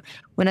 بس أنا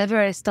whenever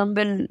I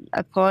stumble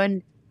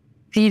upon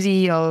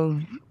TV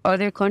of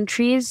other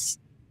countries,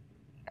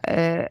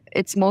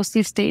 it's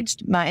mostly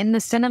staged. مع إن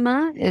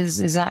السينما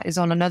is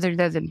on another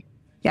level.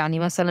 يعني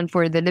مثلا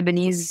for the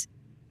Lebanese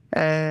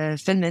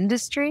film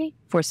industry,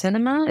 for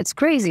cinema, it's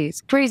crazy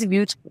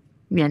beautiful.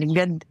 يعني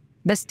بجد.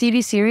 بس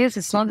TV series,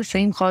 it's not the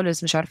same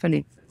خالص. مش عارفة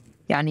ليه.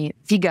 يعني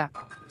في gap.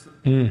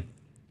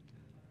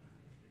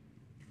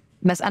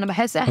 بس أنا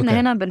بحس إحنا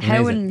هنا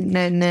بنحاول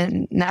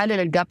نقلل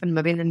الجاب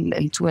ما بين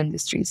ال two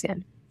industries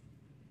يعني.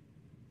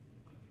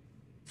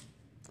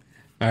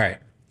 All right.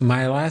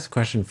 My last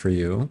question for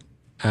you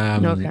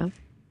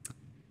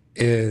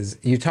is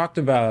you talked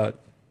about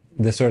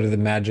the sort of the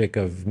magic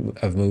of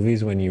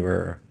movies when you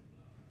were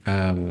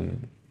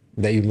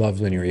that you loved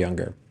when you were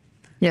younger.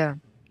 Yeah.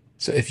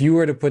 So if you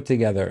were to put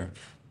together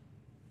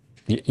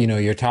you know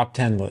your top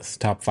 10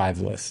 list, top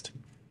 5 list,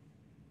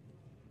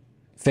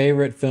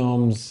 favorite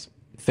films,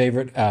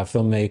 favorite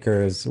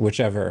filmmakers,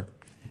 whichever,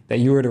 that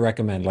you were to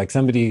recommend, like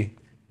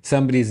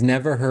somebody's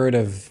never heard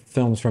of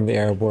films from the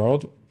Arab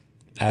world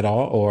at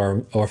all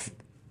or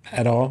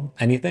at all,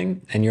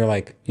 anything, and you're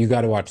like, you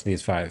got to watch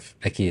these 5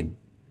 أكيد.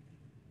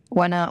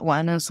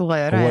 وأنا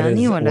صغيرة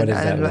يعني ولا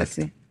أنا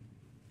دلوقتي؟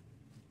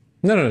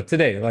 No,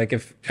 today, like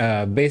if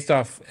based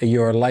off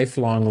your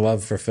lifelong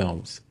love for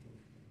films.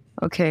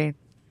 Okay.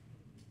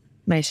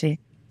 ماشي.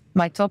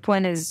 My top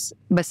one is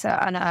بس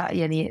أنا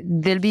يعني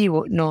they'll be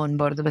known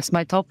برضه بس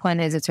my top one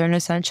is Eternal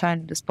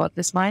Sunshine of the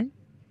Spotless Mind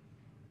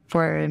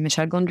for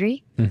Michel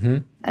Gondry.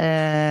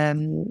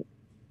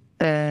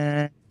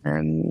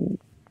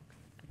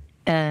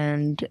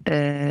 And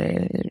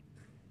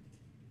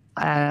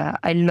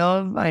I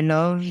love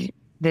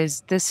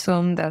there's this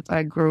film that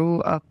I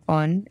grew up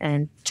on,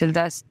 and till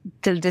this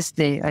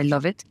day, I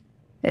love it.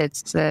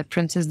 It's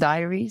Princess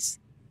Diaries.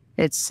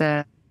 It's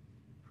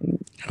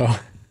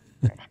Oh,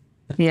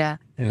 yeah.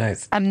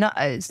 nice. I'm not.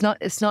 It's not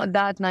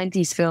that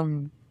 90s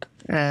film.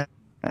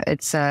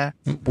 It's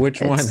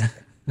Which one?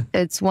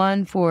 it's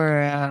one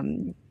for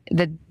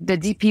the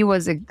DP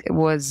was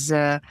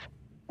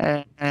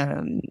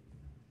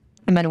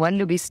Emmanuel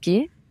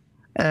Lubisky.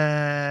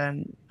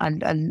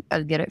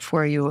 I'll get it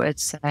for you.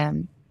 It's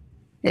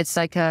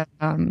like a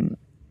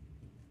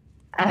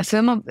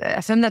film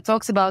that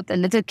talks about a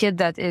little kid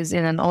that is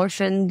in an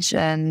orphanage,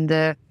 and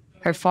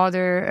her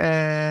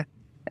father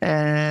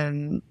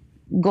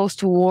goes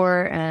to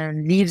war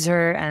and leaves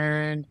her,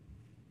 and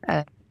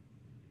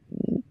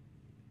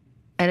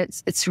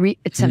it's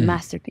a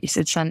masterpiece.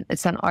 It's an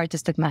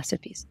artistic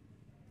masterpiece.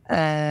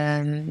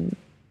 And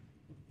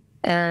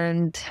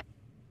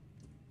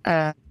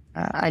I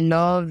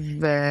love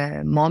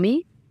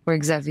Mommy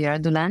for Xavier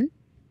Dolan,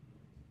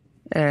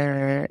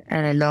 and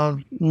I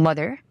love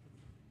Mother,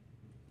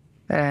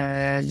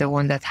 the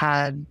one that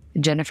had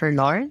Jennifer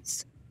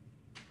Lawrence,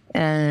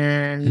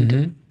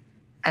 and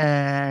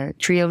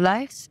Tree of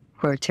Life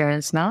for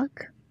Terrence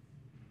Malick,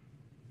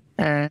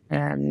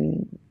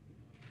 and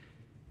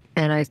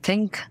I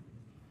think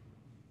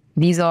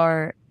these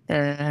are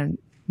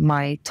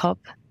my top.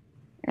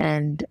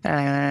 And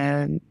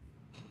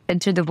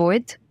Enter the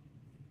Void,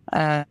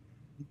 and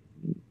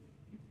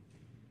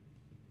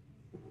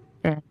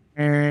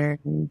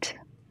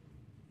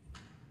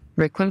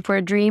Requiem for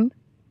a Dream,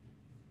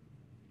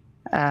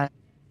 Amazing.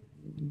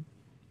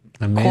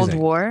 Cold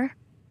War,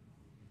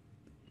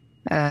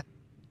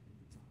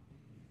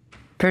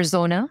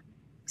 Persona,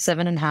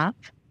 7.5.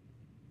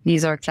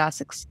 These are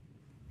classics,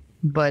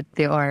 but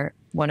they are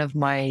one of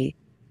my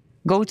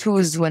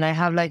go-tos when I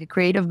have like a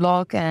creative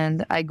block,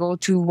 and I go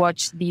to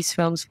watch these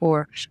films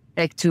for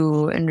like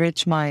to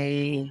enrich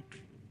my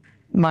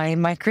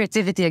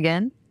creativity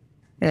again.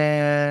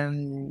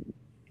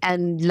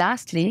 And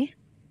lastly,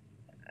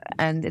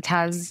 and it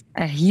has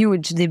a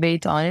huge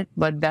debate on it,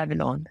 but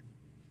Babylon.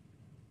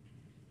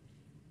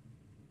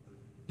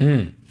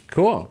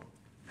 Cool.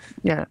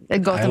 Yeah,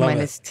 it got on my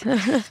list.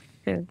 Yeah.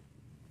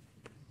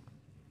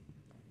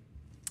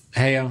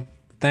 Hey,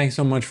 thanks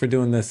so much for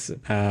doing this.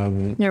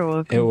 You're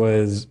welcome. It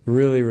was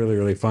really, really,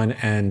 really fun.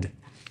 And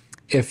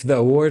if the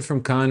award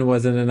from Cannes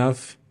wasn't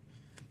enough,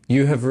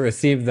 you have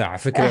received the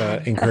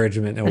Afikra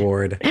Encouragement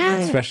Award,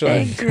 Special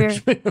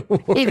Encouragement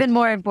Award. Even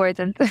more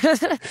important.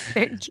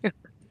 Thank you.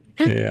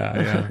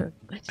 Yeah.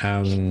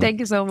 Thank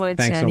you so much.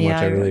 Thanks so much.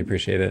 I really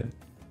appreciate it.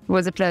 It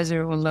was a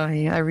pleasure,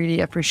 wallahi. I really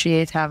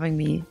appreciate having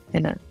me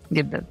in a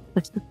Gibbon.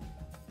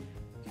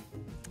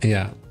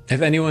 Yeah.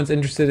 If anyone's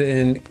interested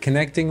in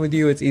connecting with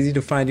you, it's easy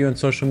to find you on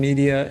social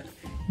media.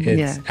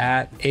 It's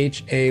at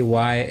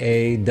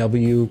HayawKhairat.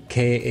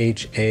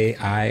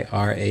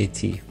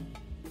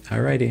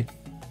 Alrighty.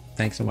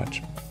 Thanks so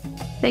much.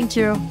 Thank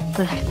you.